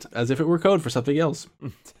around it as if it were code for something else.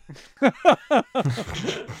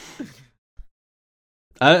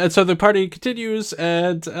 And so the party continues,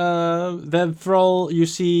 and then Thrall, you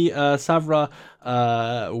see Savra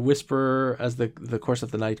whisper as the course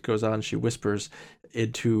of the night goes on. She whispers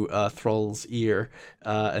into Thrall's ear,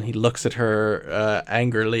 and he looks at her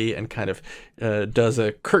angrily and kind of does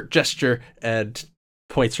a curt gesture and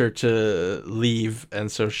points her to leave.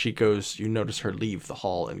 And so she goes. You notice her leave the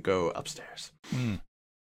hall and go upstairs.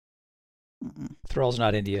 Thrall's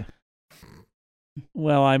not into you.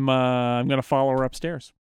 Well, I'm gonna follow her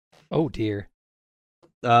upstairs. Oh dear.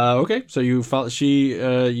 Okay, so you follow.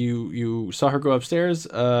 You saw her go upstairs,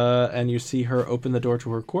 and you see her open the door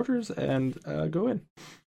to her quarters and go in.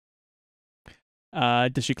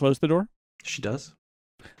 Does she close the door? She does.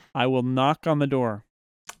 I will knock on the door.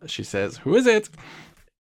 She says, "Who is it?"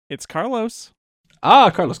 It's Carlos.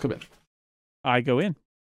 Carlos, come in. I go in.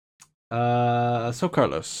 So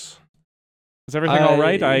Carlos. Is everything all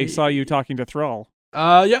right? I saw you talking to Thrall.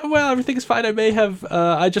 Yeah, well, everything is fine. I may have,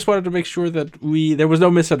 I just wanted to make sure that there was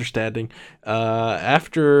no misunderstanding.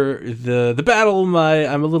 After the battle,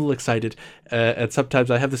 I'm a little excited, and sometimes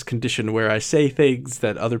I have this condition where I say things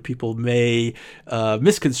that other people may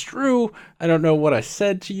misconstrue. I don't know what I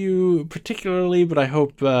said to you particularly, but I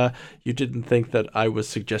hope you didn't think that I was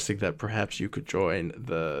suggesting that perhaps you could join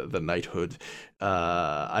the knighthood.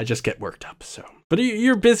 I just get worked up, so. But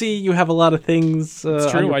you're busy. You have a lot of things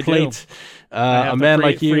on your plate. A man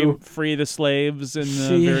like you, free the slaves in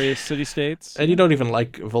the various city-states, and you don't even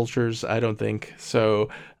like vultures, I don't think. So,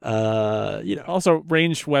 Also,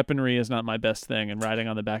 ranged weaponry is not my best thing, and riding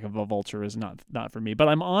on the back of a vulture is not for me. But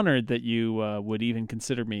I'm honored that you would even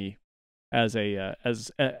consider me as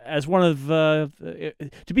as one of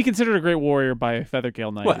to be considered a great warrior by a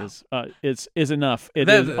Feathergale knight is enough.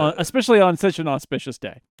 Especially on such an auspicious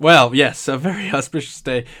day. Well, yes, a very auspicious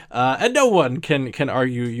day, and no one can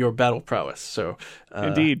argue your battle prowess. So,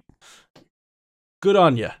 indeed, good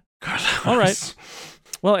on you, Carlos. All right.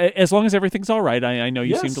 Well, as long as everything's all right, I know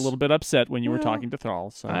you seemed a little bit upset when you were talking to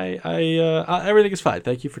Thrall. So everything is fine.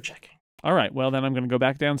 Thank you for checking. All right, well, then I'm going to go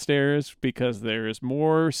back downstairs because there's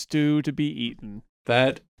more stew to be eaten.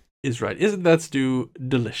 That is right. Isn't that stew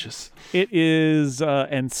delicious? It is,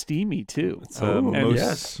 and steamy, too.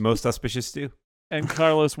 It's most auspicious stew. And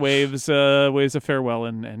Carlos waves a farewell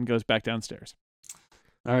and goes back downstairs.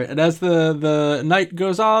 All right, and as the night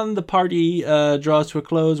goes on, the party draws to a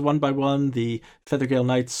close. One by one, the Feathergale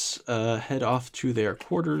Knights head off to their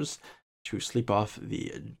quarters to sleep off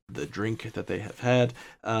the drink that they have had,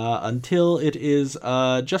 until it is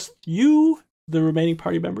just you, the remaining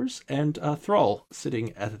party members, and Thrall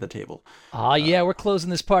sitting at the table. Yeah, we're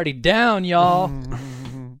closing this party down, y'all.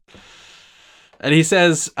 And he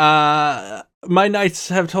says, my knights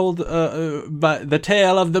have told the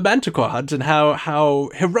tale of the Manticore hunt and how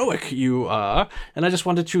heroic you are, and I just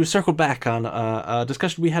wanted to circle back on a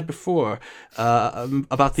discussion we had before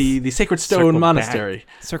about the Sacred Stone Monastery.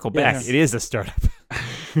 Circle back. Yes. It is a startup.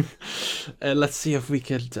 Let's see if we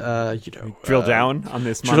could, drill down on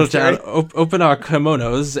this monastery. Open our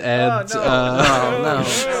kimonos and...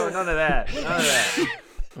 No, none of that.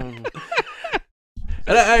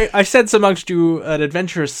 And I sense amongst you an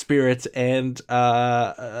adventurous spirit and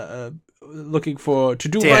looking to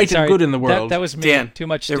do Dan, right and good in the world. That was me. Dan, Too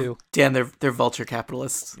much stew. Dan, they're vulture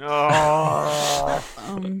capitalists. Oh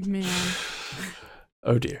man.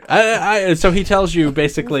 Oh dear. So he tells you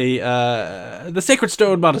basically the Sacred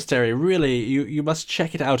Stone Monastery. Really, you must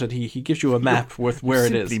check it out, and he gives you a map with where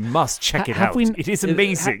it is. You must check it out. It is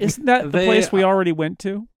amazing. Isn't that the place we already went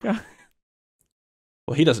to? Yeah.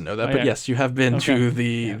 Well, he doesn't know that, but yes, you have been to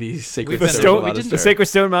the Sacred Stone Monastery. The Sacred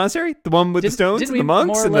Stone Monastery? The one with the stones and the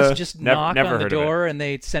monks? Didn't we more or less just knock never on the door and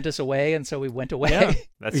they sent us away, and so we went away? Yeah,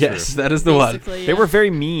 that's yes, true. That is the one. Yeah. They were very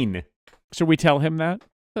mean. Should we tell him that?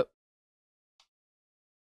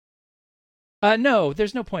 No,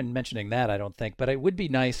 there's no point in mentioning that, I don't think. But it would be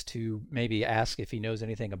nice to maybe ask if he knows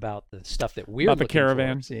anything about the stuff that we're about the looking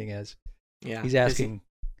caravan, for, seeing as he's asking.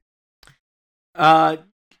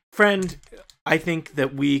 Friend, I think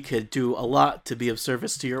that we could do a lot to be of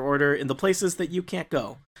service to your order in the places that you can't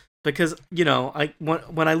go. Because,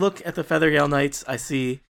 when I look at the Feathergale Knights, I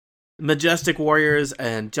see majestic warriors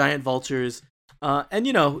and giant vultures. A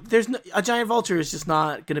giant vulture is just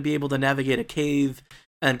not going to be able to navigate a cave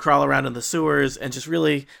and crawl around in the sewers, and just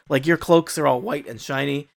really, your cloaks are all white and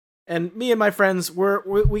shiny. And me and my friends,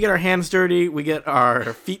 we get our hands dirty, we get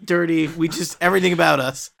our feet dirty, we just, everything about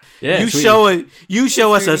us. Yeah, you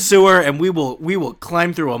show us a sewer, and we will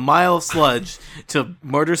climb through a mile of sludge to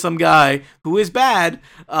murder some guy who is bad.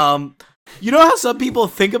 You know how some people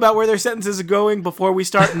think about where their sentences are going before we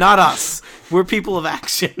start? Not us. We're people of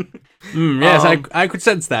action. Yes, I could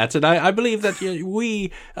sense that, and I believe that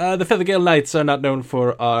we, the Feathergale Knights, are not known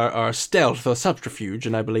for our stealth or subterfuge,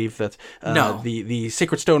 and I believe that the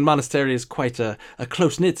Sacred Stone Monastery is quite a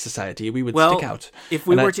close-knit society. We would stick out. If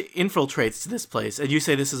we were to infiltrate this place, and you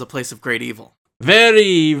say this is a place of great evil.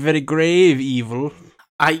 Very, very grave evil.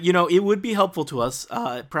 It would be helpful to us,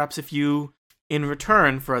 perhaps if you, in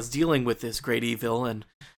return for us dealing with this great evil and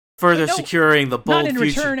further securing the bold future... Not in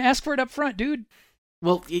return, ask for it up front, dude.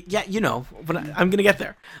 Well, yeah, but I'm going to get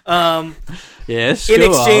there. Yes, in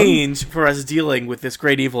exchange for us dealing with this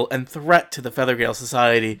great evil and threat to the Feathergale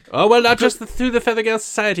Society. Oh, well, not just through the Feathergale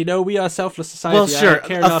Society. No, we are self-less society. Well, sure,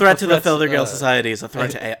 a threat to the Feathergale Society is a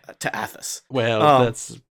threat to Athos. Well,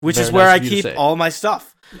 that's which is where I keep all my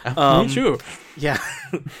stuff. Me too. Yeah.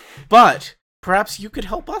 But perhaps you could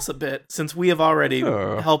help us a bit, since we have already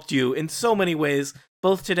helped you in so many ways,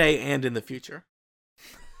 both today and in the future.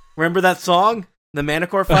 Remember that song? The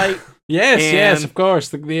Manticore fight? Yes, of course.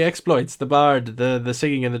 The exploits, the bard, the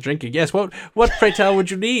singing and the drinking. Yes, what pray tell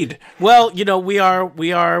would you need? Well,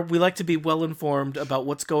 we like to be well informed about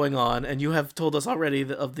what's going on, and you have told us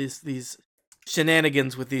already of these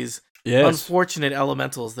shenanigans with these unfortunate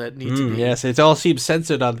elementals that need to be. Yes, it all seems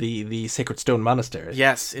censored on the Sacred Stone Monastery.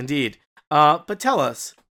 Yes, indeed. But tell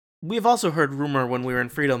us, we've also heard rumor when we were in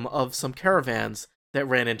Freedom of some caravans that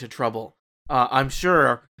ran into trouble. I'm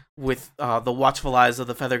sure with the watchful eyes of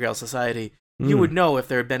the Feathergale Society, you would know if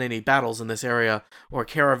there had been any battles in this area, or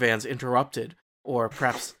caravans interrupted, or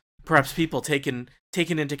perhaps people taken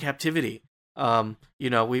into captivity.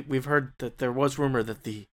 We've heard that there was rumor that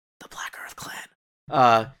the Black Earth Clan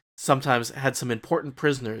sometimes had some important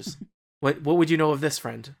prisoners. What would you know of this,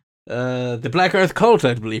 friend? The Black Earth cult,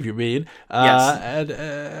 I believe you mean. Yes.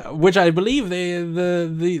 And, which I believe they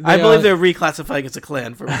I believe they're reclassifying as a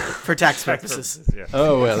clan for tax purposes. Yeah.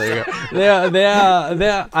 Oh well, there you go. They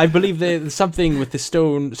are. I believe something with the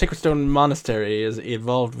Sacred Stone Monastery is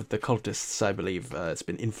involved with the cultists. I believe it's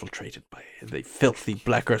been infiltrated by the filthy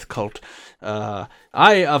Black Earth cult.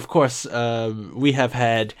 Of course, we have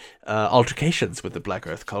had altercations with the Black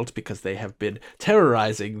Earth cult because they have been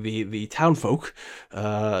terrorizing the townfolk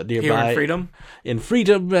nearby. Here in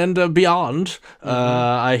Freedom and beyond.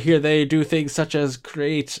 I hear they do things such as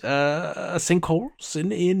create sinkholes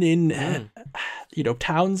in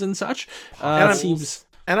towns and such.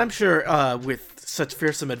 And I'm sure with such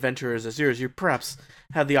fearsome adventurers as yours, you perhaps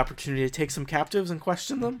had the opportunity to take some captives and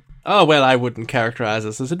question them. Oh, well, I wouldn't characterize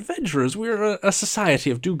us as adventurers. We're a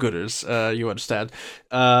society of do-gooders, you understand.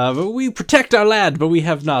 We protect our land, but we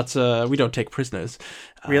have not, we don't take prisoners.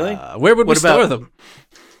 Really? Where would we store them?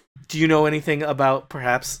 Do you know anything about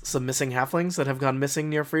perhaps some missing halflings that have gone missing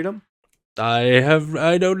near Freedom?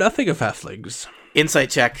 I know nothing of halflings. Insight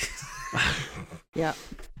check. Yeah.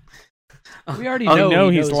 We already Oh, know no,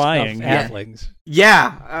 he he's knows lying. of halflings.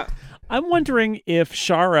 Yeah. I'm wondering if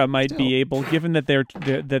Shara might be able, given that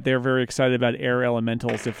they're very excited about air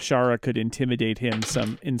elementals, if Shara could intimidate him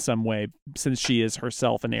in some way, since she is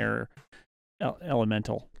herself an air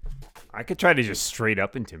elemental. I could try to just straight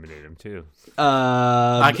up intimidate him too.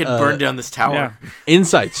 I could burn down this tower. Yeah.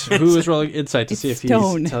 Insight. Who is rolling insight to see if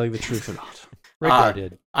stone. he's telling the truth or not? Regdar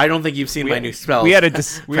did. I don't think you've seen my new spell. We had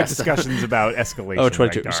discussions about escalation. Oh,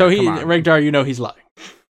 22. Regdar. So Come on. Regdar, you know he's lying.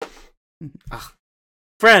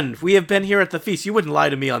 Friend, we have been here at the feast. You wouldn't lie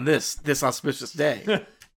to me on this auspicious day.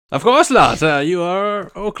 Of course not. You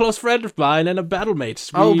are a close friend of mine and a battle mate.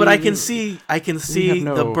 But I can see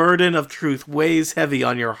the burden of truth weighs heavy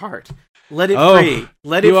on your heart. Let it free.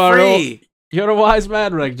 Let it free. You're a wise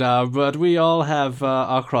man, Regdar, but we all have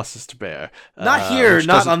our crosses to bear. Not here, which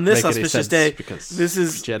not doesn't on this make any auspicious sense day. Because This is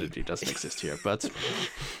Christianity doesn't exist here, but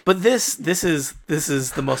this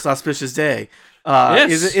is the most auspicious day.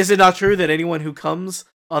 Yes. Is it not true that anyone who comes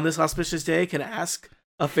on this auspicious day can ask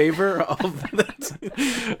a favor of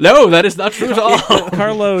that? No, that is not true at all.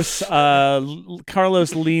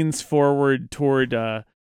 Carlos leans forward toward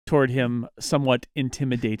him somewhat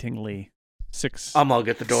intimidatingly. I'll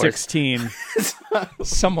get the doors. 16.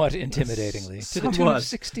 Somewhat intimidatingly. To the tune of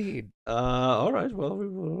 16. All right, well, we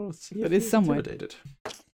will see. That is somewhat. Intimidated.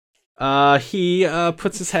 He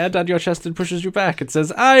puts his hand on your chest and pushes you back and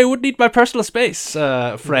says, I would need my personal space,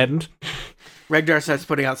 friend. Regdar starts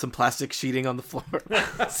putting out some plastic sheeting on the floor.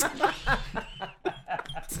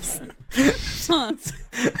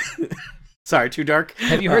 Sorry, too dark.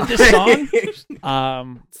 Have you heard this song?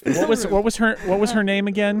 What was her name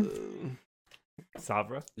again?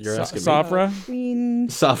 Savra. You're asking me? Savra. Queen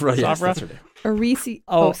Savra, yes, Savra? that's her name. Arisi.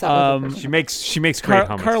 Oh, She makes great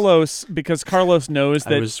hummus. Carlos, because Carlos knows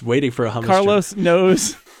that I was waiting for a hummus. Carlos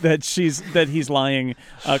knows that he's lying.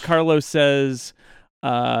 Carlos says,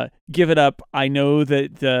 "Give it up. I know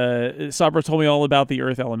that Sabra told me all about the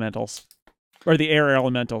earth elementals, or the air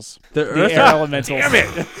elementals. The earth air elementals. Damn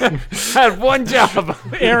it! Had one job.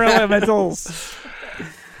 Air elementals."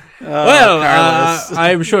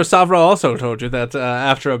 I'm sure Savra also told you that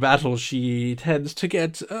after a battle she tends to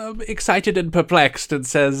get excited and perplexed and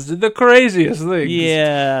says the craziest things.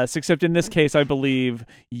 Yes, except in this case, I believe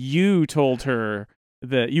you told her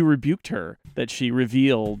that you rebuked her that she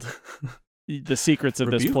revealed the secrets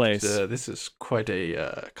of this place. This is quite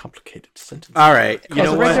a complicated sentence. All right. As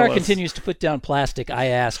Regdar continues to put down plastic, I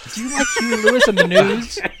asked, do you like Huey Lewis on the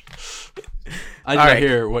news? I did not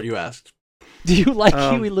hear what you asked. Do you like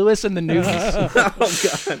Huey Lewis in the news?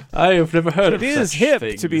 Oh, God. I have never heard of It is such hip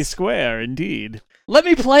things. to be square, indeed. Let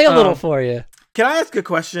me play a little for you. Can I ask a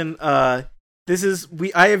question? I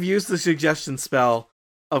have used the suggestion spell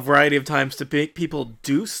a variety of times to make people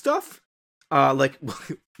do stuff, like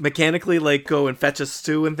mechanically, like go and fetch a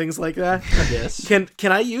stew and things like that. Yes. Can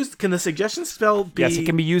the suggestion spell be? Yes, it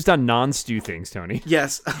can be used on non-stew things, Tony.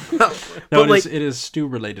 Yes. No, but it is stew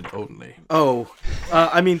related only. Oh,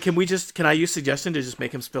 I mean, can I use suggestion to just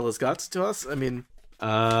make him spill his guts to us? I mean,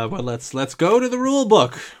 well, let's go to the rule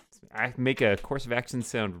book. I make a course of action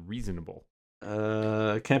sound reasonable.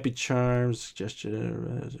 Can't be charms,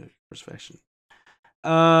 suggestion, course of action.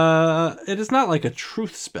 It is not like a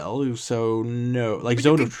truth spell, so no, like But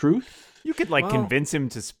zone of truth. You could convince him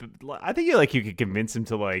to. I think you could convince him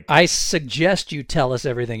to like. I suggest you tell us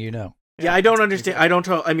everything you know. yeah, I don't understand. I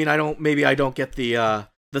don't get the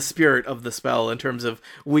spirit of the spell in terms of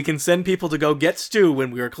we can send people to go get stew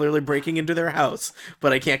when we are clearly breaking into their house,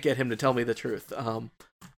 but I can't get him to tell me the truth. So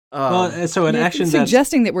an action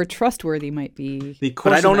suggesting that we're trustworthy might be.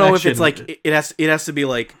 But I don't know if it's like it has to be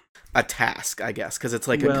like a task, I guess, because it's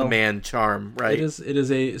like a command charm, right? It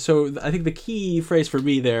is so I think the key phrase for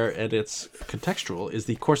me there, and it's contextual, is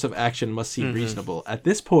the course of action must seem reasonable. At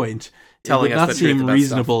this point, it would not seem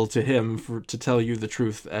reasonable to him to tell you the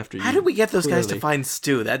truth after you. How did we get those guys to find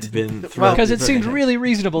stew? That's been because it seemed really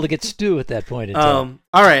reasonable to get stew at that point in time.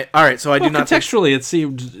 All right. So I do not contextually. It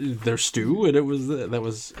seemed there's stew, and it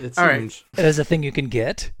seemed It is a thing you can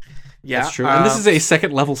get. Yeah, that's true. And this is a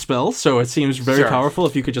second level spell, so it seems very powerful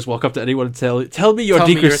if you could just walk up to anyone and tell me your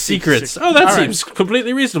deepest secrets. Oh, that seems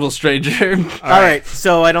completely reasonable, stranger. All right.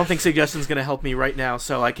 So I don't think suggestion's going to help me right now,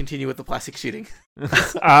 so I continue with the plastic sheeting.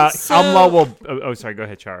 Amla will. Sorry. Go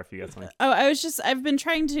ahead, Char. If you got something. Oh, I've been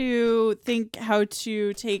trying to think how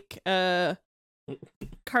to take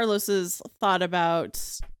Carlos's thought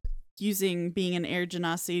about using being an air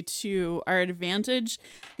genasi to our advantage.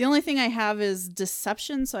 The only thing I have is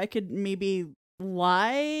deception, so I could maybe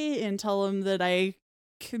lie and tell him that I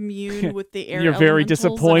commune with the air. You're very elementals,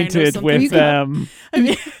 and I know disappointed something with You could- them. I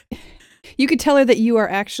mean, You could tell her that you are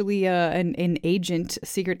actually an agent,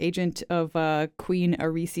 secret agent of Queen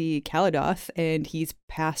Arisi Kaladoth, and he's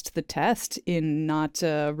passed the test in not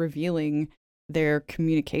revealing their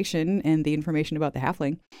communication and the information about the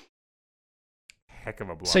halfling. Heck of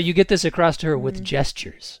a bluff. So you get this across to her with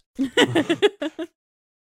gestures.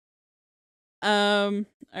 all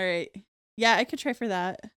right. Yeah, I could try for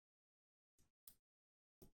that.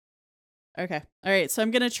 Okay. All right. So I'm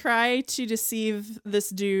going to try to deceive this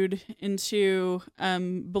dude into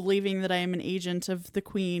believing that I am an agent of the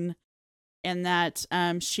queen and that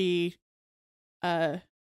she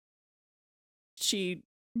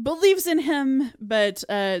believes in him, but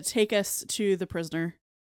take us to the prisoner,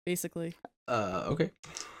 basically. Okay.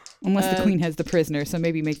 Unless the queen has the prisoner, so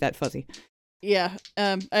maybe make that fuzzy. Yeah.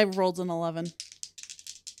 I rolled an 11.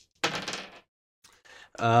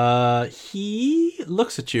 He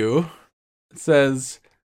looks at you, says,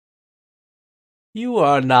 "You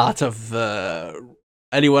are not of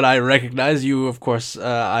anyone I recognize. You, of course,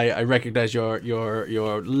 I recognize your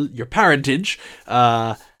parentage.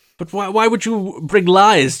 But why would you bring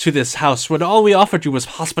lies to this house when all we offered you was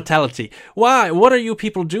hospitality? Why? What are you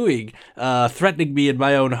people doing? Threatening me in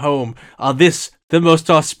my own home on this, the most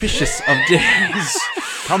auspicious of days."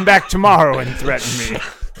 Come back tomorrow and threaten me.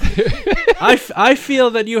 I feel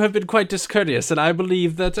that you have been quite discourteous, and I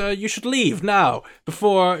believe that you should leave now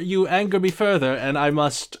before you anger me further, and I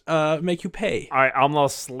must make you pay. All right,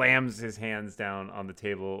 almost slams his hands down on the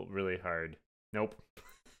table really hard. Nope.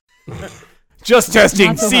 Just testing.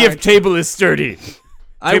 Not so See hard. if table is sturdy.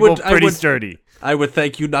 Table pretty sturdy. I would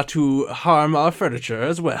thank you not to harm our furniture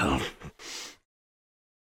as well.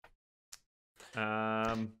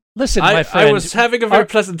 Listen, my friend. I was having a very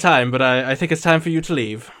pleasant time, but I think it's time for you to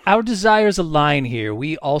leave. Our desires align here.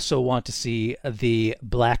 We also want to see the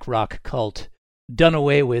Black Rock cult done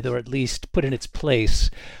away with, or at least put in its place.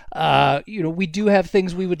 We do have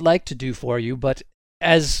things we would like to do for you, but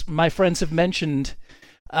as my friends have mentioned,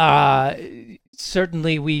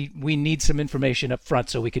 certainly we need some information up front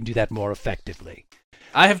so we can do that more effectively.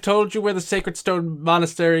 I have told you where the Sacred Stone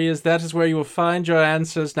Monastery is. That is where you will find your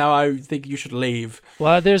answers. Now I think you should leave.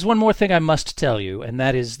 Well, there's one more thing I must tell you, and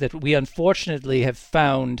that is that we unfortunately have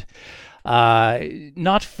found,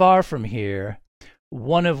 not far from here,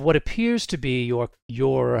 one of what appears to be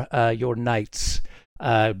your knights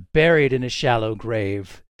buried in a shallow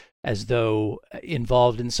grave, as though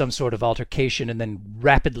involved in some sort of altercation and then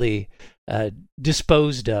rapidly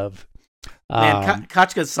disposed of. Man,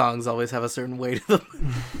 Kachka's songs always have a certain weight to them.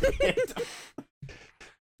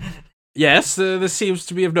 Yes, this seems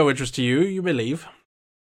to be of no interest to you. You may leave.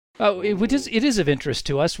 Oh, it is of interest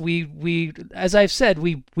to us. We as I've said,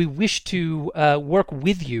 we wish to work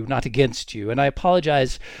with you, not against you. And I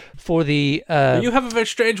apologize for the. You have a very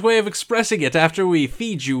strange way of expressing it. After we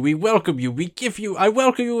feed you, we welcome you, I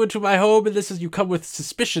welcome you into my home, and this is you come with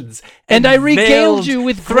suspicions. And I regaled veiled you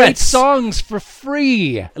with great threats. songs for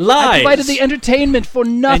free. Lies. I provided the entertainment for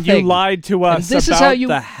nothing. And you lied to us this about is how you...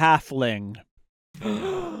 the halfling.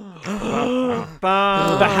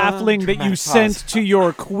 The halfling that you sent to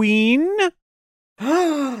your queen?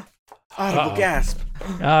 Audible gasp.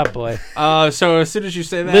 Oh, boy. So as soon as you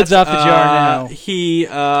say that, Lid's off the jar now. He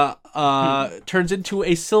turns into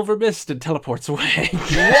a silver mist and teleports away.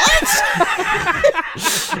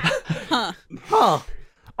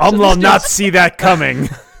 I'll not see that coming.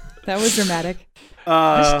 That was dramatic.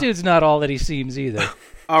 This dude's not all that he seems either.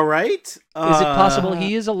 All right. Is it possible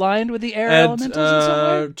he is aligned with the air elementals in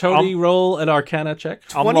some way? Tony, roll an Arcana check.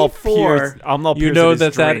 24. You know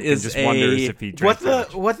that is just a wonders if he What drank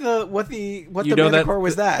the You know Manticore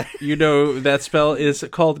was that? You know that spell is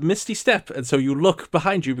called Misty Step, and so you look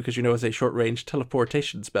behind you because you know it's a short-range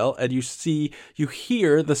teleportation spell, and you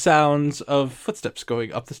hear the sounds of footsteps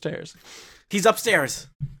going up the stairs. He's upstairs.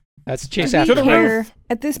 That's chase I after mean, the here, roof.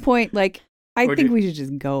 at this point, I Or think do- we should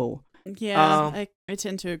just go. Yeah, I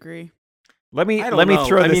tend to agree. Let me I don't know.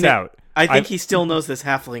 throw I this mean, out. I think he still knows this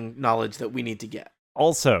halfling knowledge that we need to get.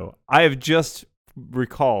 Also, I have just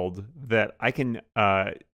recalled that I can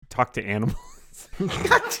talk to animals.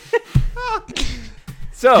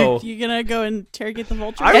 So You gonna go interrogate the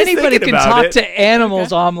vulture? I was Anybody thinking can about talk it. to animals,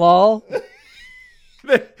 Omlal.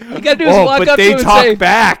 You gotta do is Oh, walk but up to they him and talk say,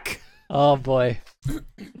 back. "Oh boy."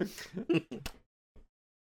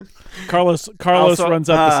 Carlos Also, runs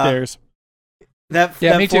up the stairs. That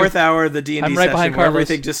me too. fourth hour of the D&D I'm right session behind where Carlos.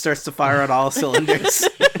 everything just starts to fire on all cylinders.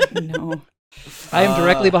 No. I am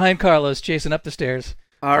directly behind Carlos, chasing up the stairs.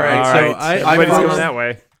 All right, All so right, I everybody's follow, going that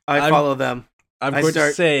way. I I'm- follow them. I'm going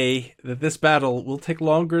to say that this battle will take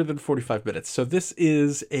longer than 45 minutes. So this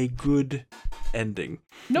is a good ending.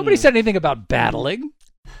 Nobody said anything about battling.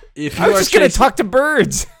 If I was just going to talk to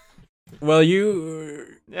birds. Well,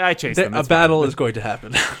 I chased them. A battle is going to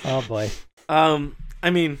happen. Oh boy. I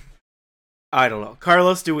mean, I don't know.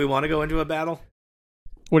 Carlos, do we want to go into a battle?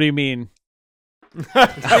 What do you mean?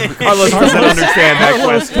 Carlos doesn't understand that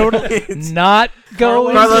question. Totally. Not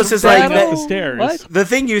going. Carlos is like the stairs. What? The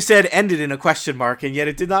thing you said ended in a question mark, and yet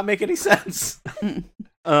it did not make any sense.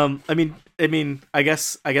 I mean, I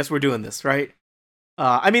guess we're doing this, right?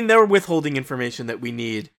 I mean, they're withholding information that we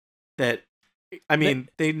need. That, I mean,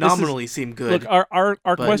 they nominally seem good. Look, our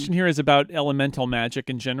question here is about elemental magic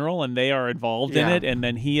in general, and they are involved in it. And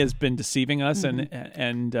then he has been deceiving us, and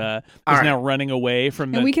is now running away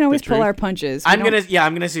from. And we can always pull our punches. I'm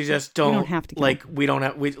gonna suggest don't have to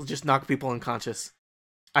kill. We just knock people unconscious.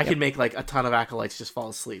 I can make like a ton of acolytes just fall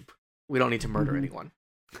asleep. We don't need to murder anyone.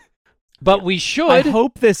 But we should. I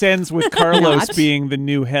hope this ends with Carlos being the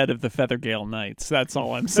new head of the Feathergale Knights. That's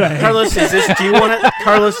all I'm saying. Carlos,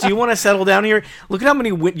 do you want to settle down here? Look at how many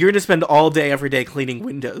you're going to spend all day every day cleaning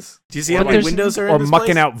windows. Do you see how many windows are in this mucking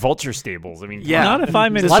place? out vulture stables? I mean, not if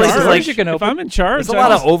I'm in This charge. place is like- If I'm in charge, There's a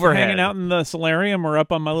lot of overhead. hanging out in the solarium or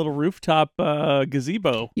up on my little rooftop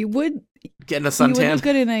gazebo. You would getting a You would suntan. look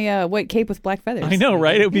good in a white cape with black feathers. I know,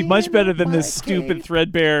 right? It would be much better than this stupid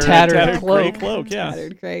threadbare Tattered gray cloak. cloak. Yeah.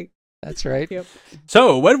 Tattered gray. That's right. Yep.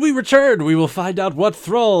 So, when we return, we will find out what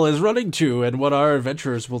Thrall is running to and what our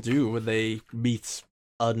adventurers will do when they meet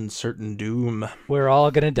uncertain doom. We're all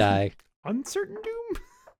gonna die. uncertain doom.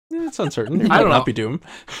 Yeah, it's uncertain. I It might don't know. not be doom.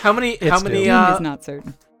 How many? Doom Doom is not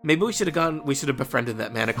certain. Maybe we should have befriended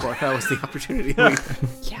that Manticore. That was the opportunity. Yeah.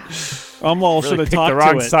 Should Really have picked talked the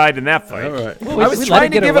wrong to it. side in that fight. All right. Well, I was we let trying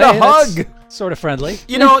to get give it a away. That's hug. Sort of friendly.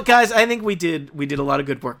 You know what, guys? I think we did a lot of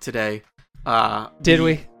good work today. Did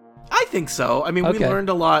we? I think so. I mean, we Okay. learned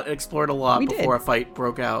a lot, explored a lot We before did. a fight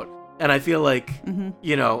broke out, and I feel like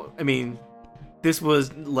you know, I mean, this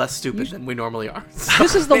was less stupid than we normally are. So-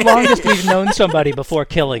 This is the longest we've known somebody before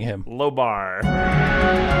killing him. Low bar.